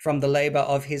from the labor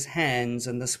of his hands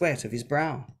and the sweat of his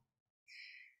brow?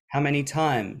 How many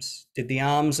times did the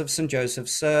arms of St. Joseph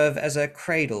serve as a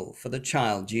cradle for the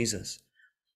child Jesus?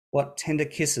 What tender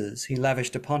kisses he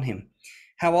lavished upon him.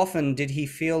 How often did he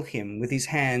feel him with his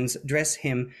hands, dress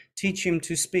him, teach him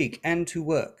to speak and to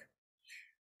work?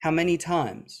 How many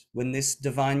times, when this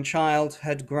divine child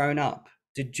had grown up,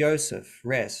 did Joseph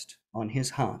rest on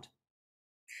his heart?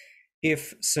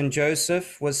 If St.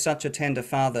 Joseph was such a tender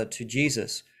father to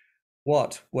Jesus,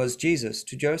 what was Jesus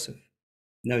to Joseph?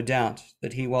 No doubt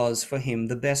that he was for him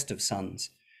the best of sons,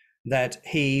 that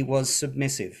he was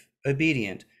submissive,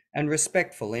 obedient, and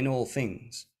respectful in all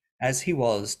things, as he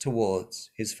was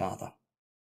towards his father.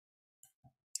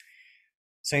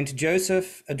 Saint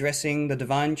Joseph addressing the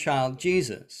divine child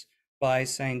Jesus by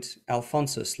Saint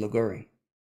Alphonsus Liguori.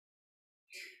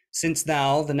 Since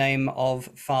thou the name of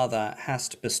Father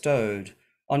hast bestowed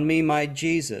on me, my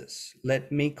Jesus,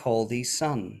 let me call thee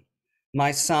Son.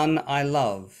 My Son, I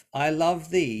love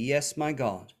thee, yes, my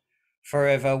God,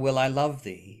 forever will I love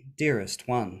thee, dearest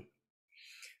one.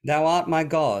 Thou art my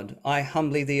God, I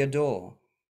humbly thee adore,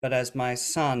 but as my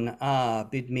Son,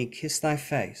 bid me kiss thy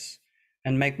face,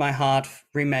 and make my heart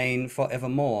remain for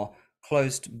evermore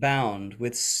close bound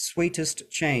with sweetest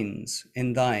chains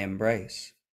in thy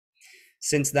embrace.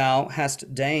 Since thou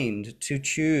hast deigned to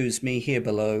choose me here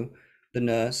below, the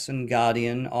nurse and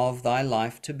guardian of thy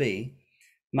life to be,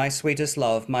 my sweetest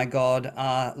love, my God,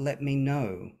 let me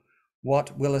know,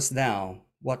 what willest thou,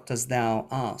 what dost thou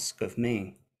ask of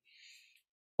me?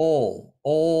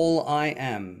 All I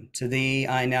am, to thee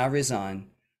I now resign,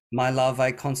 my love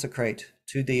I consecrate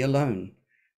to thee alone,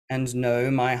 and know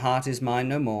my heart is mine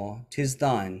no more, 'tis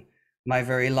thine, my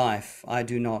very life I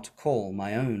do not call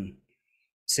my own.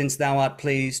 Since thou art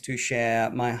pleased to share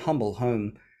my humble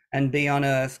home, and be on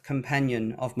earth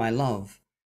companion of my love,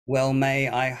 well may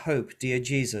I hope, dear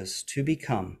Jesus, to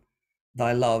become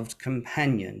thy loved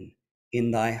companion in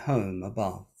thy home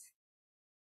above.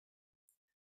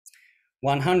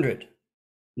 100,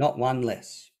 not one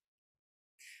less.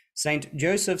 St.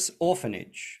 Joseph's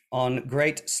Orphanage on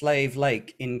Great Slave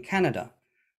Lake in Canada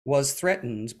was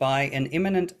threatened by an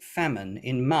imminent famine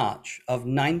in March of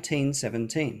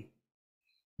 1917.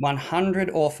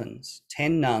 100 orphans,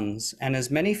 10 nuns, and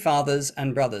as many fathers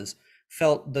and brothers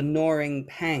felt the gnawing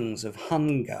pangs of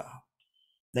hunger.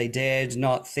 They dared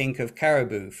not think of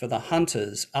caribou, for the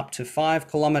hunters up to 5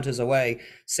 kilometers away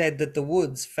said that the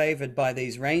woods favored by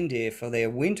these reindeer for their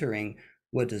wintering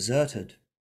were deserted.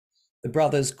 The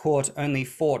brothers caught only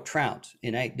 4 trout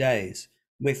in 8 days,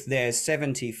 with their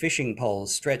 70 fishing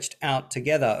poles stretched out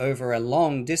together over a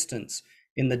long distance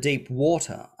in the deep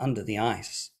water under the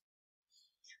ice.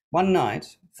 One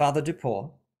night, Father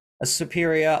Duport, a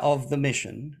superior of the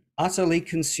mission, utterly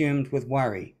consumed with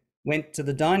worry, went to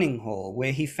the dining hall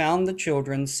where he found the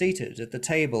children seated at the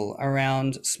table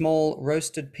around small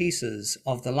roasted pieces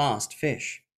of the last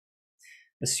fish.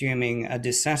 Assuming a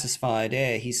dissatisfied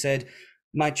air, he said,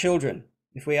 "My children,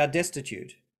 if we are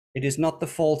destitute, it is not the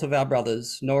fault of our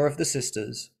brothers nor of the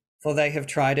sisters, for they have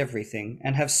tried everything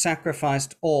and have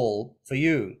sacrificed all for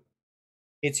you.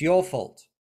 It's your fault."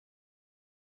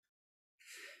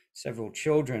 Several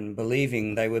children,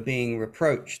 believing they were being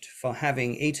reproached for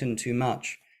having eaten too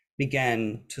much,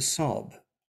 began to sob.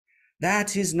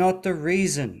 "That is not the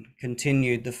reason,"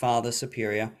 continued the Father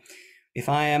Superior. "If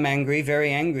I am angry,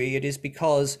 very angry, it is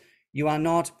because you are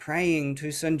not praying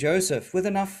to St. Joseph with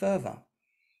enough fervor.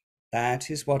 That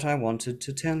is what I wanted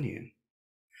to tell you."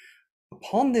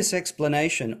 Upon this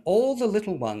explanation, all the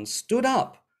little ones stood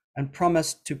up and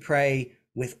promised to pray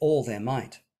with all their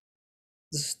might.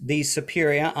 The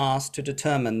superior, asked to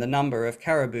determine the number of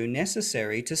caribou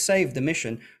necessary to save the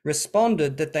mission,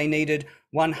 responded that they needed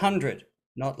 100,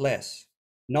 not less.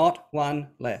 Not one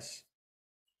less.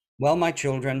 Well, my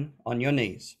children, on your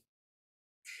knees.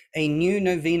 A new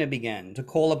novena began to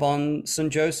call upon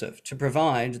St. Joseph to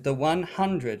provide the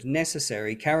 100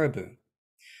 necessary caribou.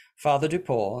 Father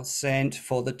Duport sent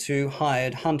for the 2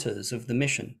 hired hunters of the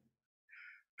mission.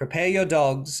 Prepare your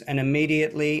dogs and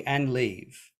immediately and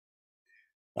leave.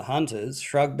 The hunters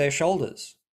shrugged their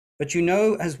shoulders. But you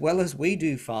know as well as we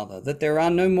do, Father, that there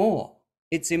are no more.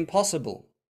 It's impossible.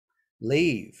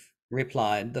 Leave,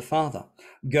 replied the father.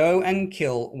 Go and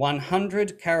kill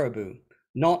 100 caribou,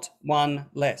 not one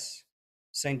less.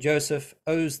 St. Joseph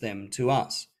owes them to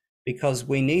us because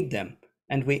we need them,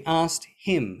 and we asked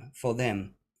him for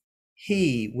them.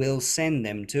 He will send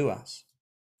them to us.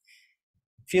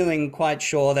 Feeling quite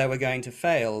sure they were going to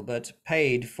fail, but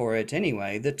paid for it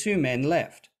anyway, the 2 men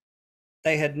left.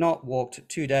 They had not walked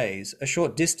 2 days, a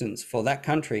short distance for that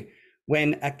country,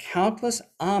 when a countless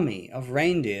army of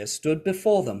reindeer stood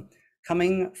before them,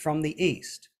 coming from the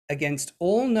east, against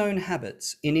all known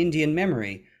habits in Indian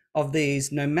memory of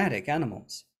these nomadic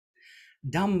animals.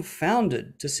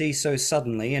 Dumbfounded to see so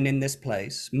suddenly and in this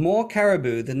place more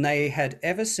caribou than they had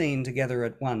ever seen together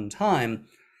at one time,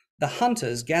 the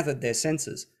hunters gathered their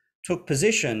senses, took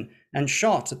position, and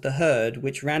shot at the herd,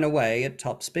 which ran away at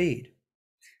top speed.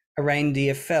 A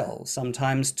reindeer fell,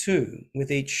 sometimes 2,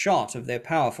 with each shot of their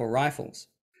powerful rifles.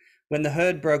 When the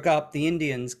herd broke up, the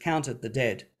Indians counted the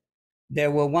dead.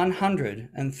 There were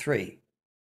 103.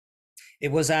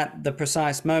 It was at the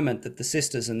precise moment that the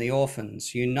sisters and the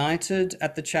orphans, united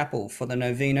at the chapel for the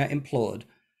novena, implored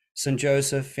St.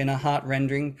 Joseph in a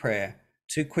heart-rending prayer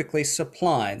to quickly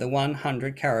supply the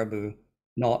 100 caribou,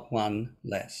 not one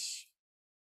less.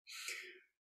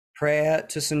 Prayer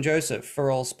to St. Joseph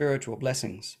for all spiritual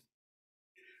blessings.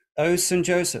 O St.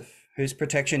 Joseph, whose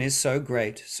protection is so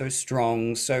great, so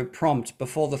strong, so prompt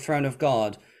before the throne of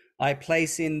God, I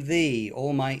place in thee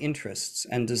all my interests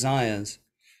and desires.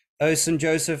 O St.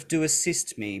 Joseph, do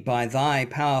assist me by thy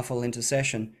powerful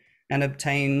intercession, and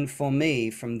obtain for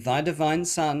me from thy divine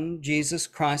Son, Jesus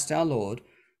Christ our Lord,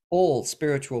 all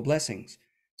spiritual blessings,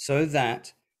 so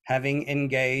that, having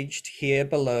engaged here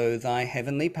below thy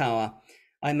heavenly power,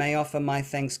 I may offer my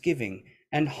thanksgiving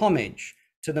and homage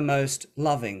to the most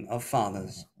loving of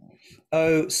fathers.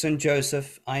 O St.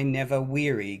 Joseph, I never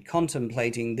weary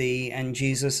contemplating thee and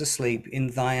Jesus asleep in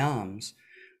thy arms.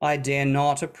 I dare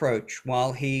not approach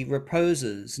while he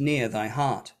reposes near thy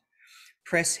heart.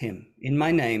 Press him in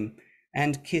my name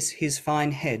and kiss his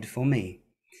fine head for me,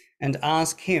 and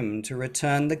ask him to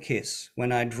return the kiss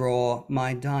when I draw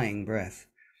my dying breath.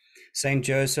 Saint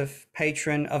Joseph,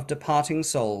 patron of departing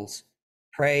souls,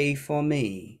 pray for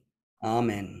me.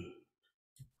 Amen.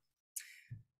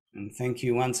 And thank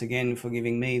you once again for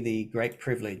giving me the great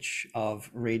privilege of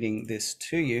reading this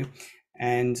to you.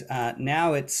 And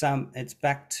now it's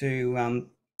back to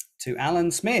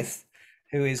Allan Smith,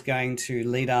 who is going to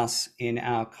lead us in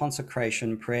our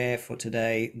consecration prayer for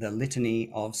today, the Litany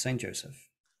of Saint Joseph.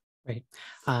 Right.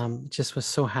 Just was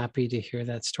so happy to hear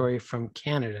that story from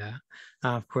Canada,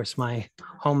 of course, my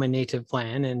home and native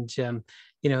land. And,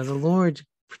 the Lord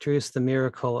produced the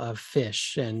miracle of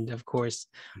fish. And of course,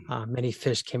 many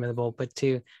fish came in the boat, but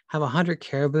to have 100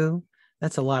 caribou,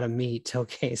 that's a lot of meat.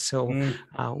 Okay, so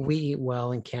we eat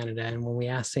well in Canada. And when we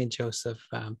ask St. Joseph,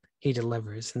 he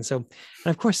delivers. And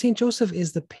of course, St. Joseph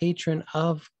is the patron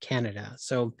of Canada.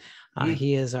 So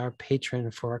he is our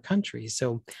patron for our country.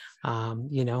 So, I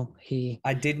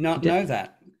did not know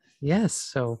that. Yes.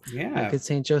 So yeah, good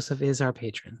St. Joseph is our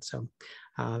patron. So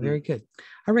very good.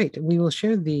 All right. We will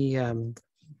share the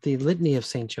litany of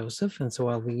St. Joseph. And so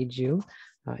I'll lead you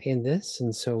in this.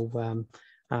 And so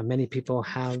many people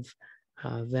have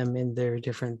them in their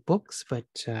different books, but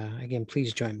again,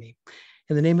 please join me.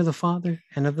 In the name of the Father,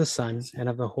 and of the Son, and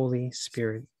of the Holy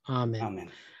Spirit. Amen.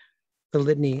 Amen. The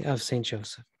Litany of St.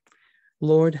 Joseph.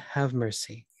 Lord, have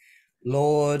mercy.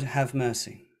 Lord, have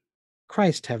mercy.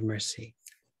 Christ, have mercy.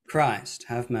 Christ,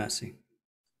 have mercy.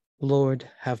 Lord,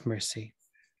 have mercy.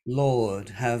 Lord,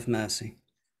 have mercy.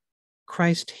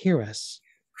 Christ, hear us.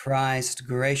 Christ,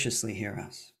 graciously hear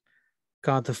us.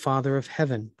 God, the Father of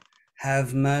heaven,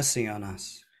 have mercy on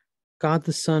us. God,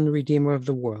 the Son, Redeemer of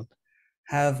the world,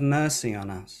 have mercy on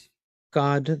us.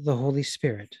 God, the Holy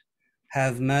Spirit,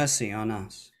 have mercy on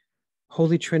us.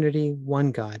 Holy Trinity,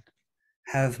 one God,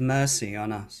 have mercy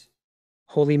on us.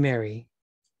 Holy Mary,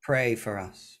 pray for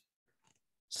us.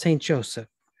 Saint Joseph,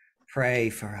 pray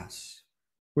for us.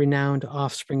 Renowned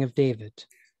offspring of David,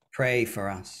 pray for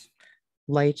us.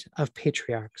 Light of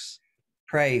patriarchs,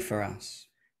 Pray for us.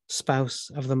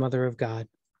 Spouse of the Mother of God,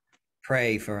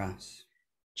 Pray for us.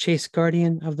 chaste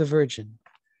guardian of the Virgin,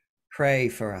 Pray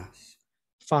for us.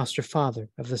 foster father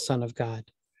of the Son of God,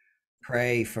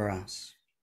 Pray for us.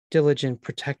 diligent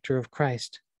protector of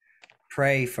Christ,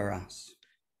 Pray for us.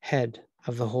 head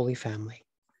of the Holy Family,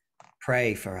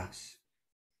 Pray for us.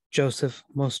 Joseph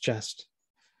most just,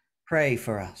 Pray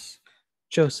for us.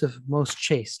 Joseph most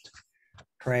chaste,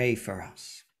 Pray for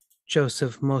us.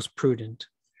 Joseph most prudent,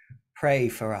 Pray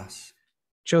for us.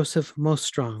 Joseph most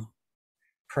strong,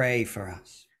 Pray for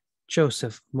us.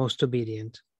 Joseph most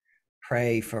obedient,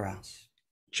 Pray for us.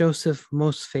 Joseph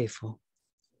most faithful,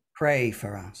 Pray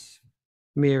for us.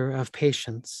 mirror of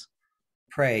patience,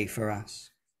 Pray for us.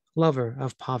 lover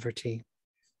of poverty,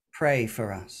 Pray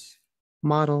for us.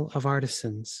 model of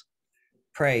artisans,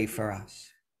 Pray for us.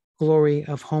 glory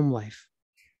of home life,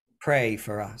 Pray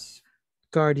for us.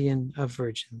 guardian of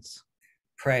virgins,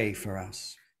 Pray for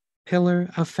us. pillar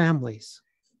of families,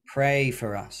 Pray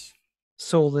for us.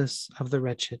 solace of the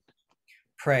wretched,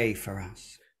 Pray for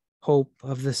us. hope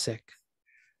of the sick,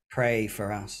 Pray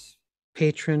for us.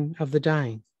 patron of the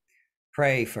dying,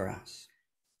 Pray for us.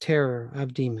 terror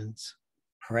of demons,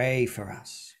 Pray for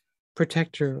us.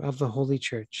 protector of the Holy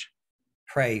Church,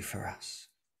 Pray for us.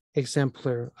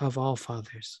 exemplar of all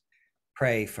fathers,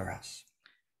 Pray for us.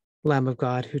 Lamb of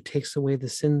God who takes away the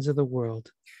sins of the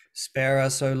world, Spare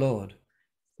us, O Lord.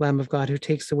 Lamb of God who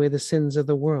takes away the sins of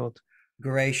the world,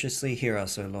 Graciously hear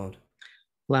us, O Lord.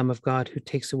 Lamb of God who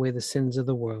takes away the sins of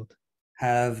the world.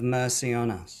 Have mercy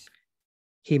on us.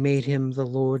 He made him the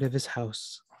Lord of his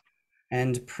house.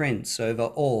 And prince over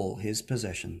all his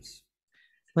possessions.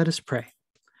 Let us pray.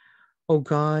 O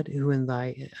God, who in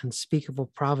thy unspeakable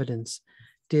providence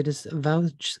didst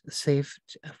vouchsafe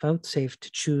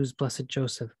to choose blessed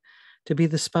Joseph to be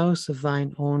the spouse of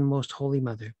thine own most holy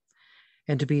mother,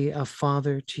 and to be a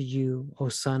father to you, O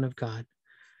Son of God,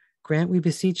 grant, we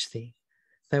beseech thee,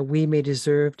 that we may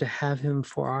deserve to have him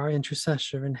for our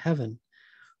intercessor in heaven,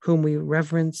 whom we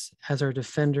reverence as our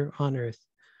defender on earth,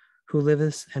 who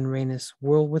liveth and reigneth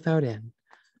world without end.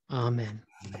 Amen.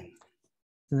 Amen.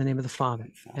 In the name of the Father,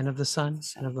 and of the Son,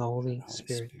 and of the Holy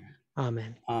Spirit.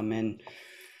 Amen. Amen.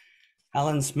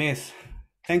 Allan Smith,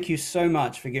 thank you so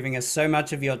much for giving us so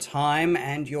much of your time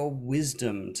and your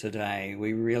wisdom today.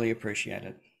 We really appreciate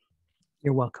it.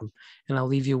 You're welcome. And I'll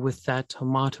leave you with that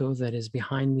motto that is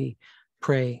behind me: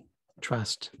 pray,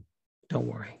 trust, don't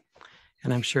worry.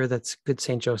 And I'm sure that's good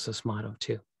St. Joseph's motto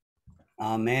too.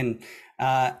 Amen.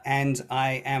 And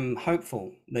I am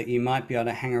hopeful that you might be able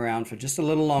to hang around for just a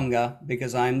little longer,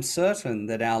 because I'm certain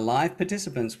that our live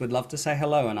participants would love to say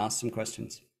hello and ask some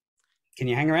questions. Can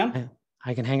you hang around?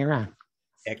 I can hang around.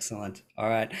 Excellent. All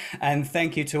right. And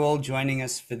thank you to all joining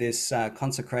us for this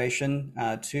consecration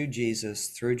to Jesus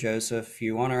through Joseph.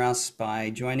 You honor us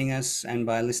by joining us and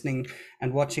by listening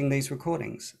and watching these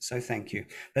recordings. So thank you.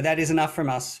 But that is enough from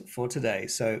us for today.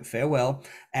 So farewell,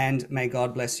 and may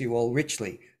God bless you all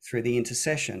richly through the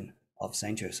intercession of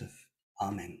Saint Joseph.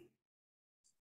 Amen.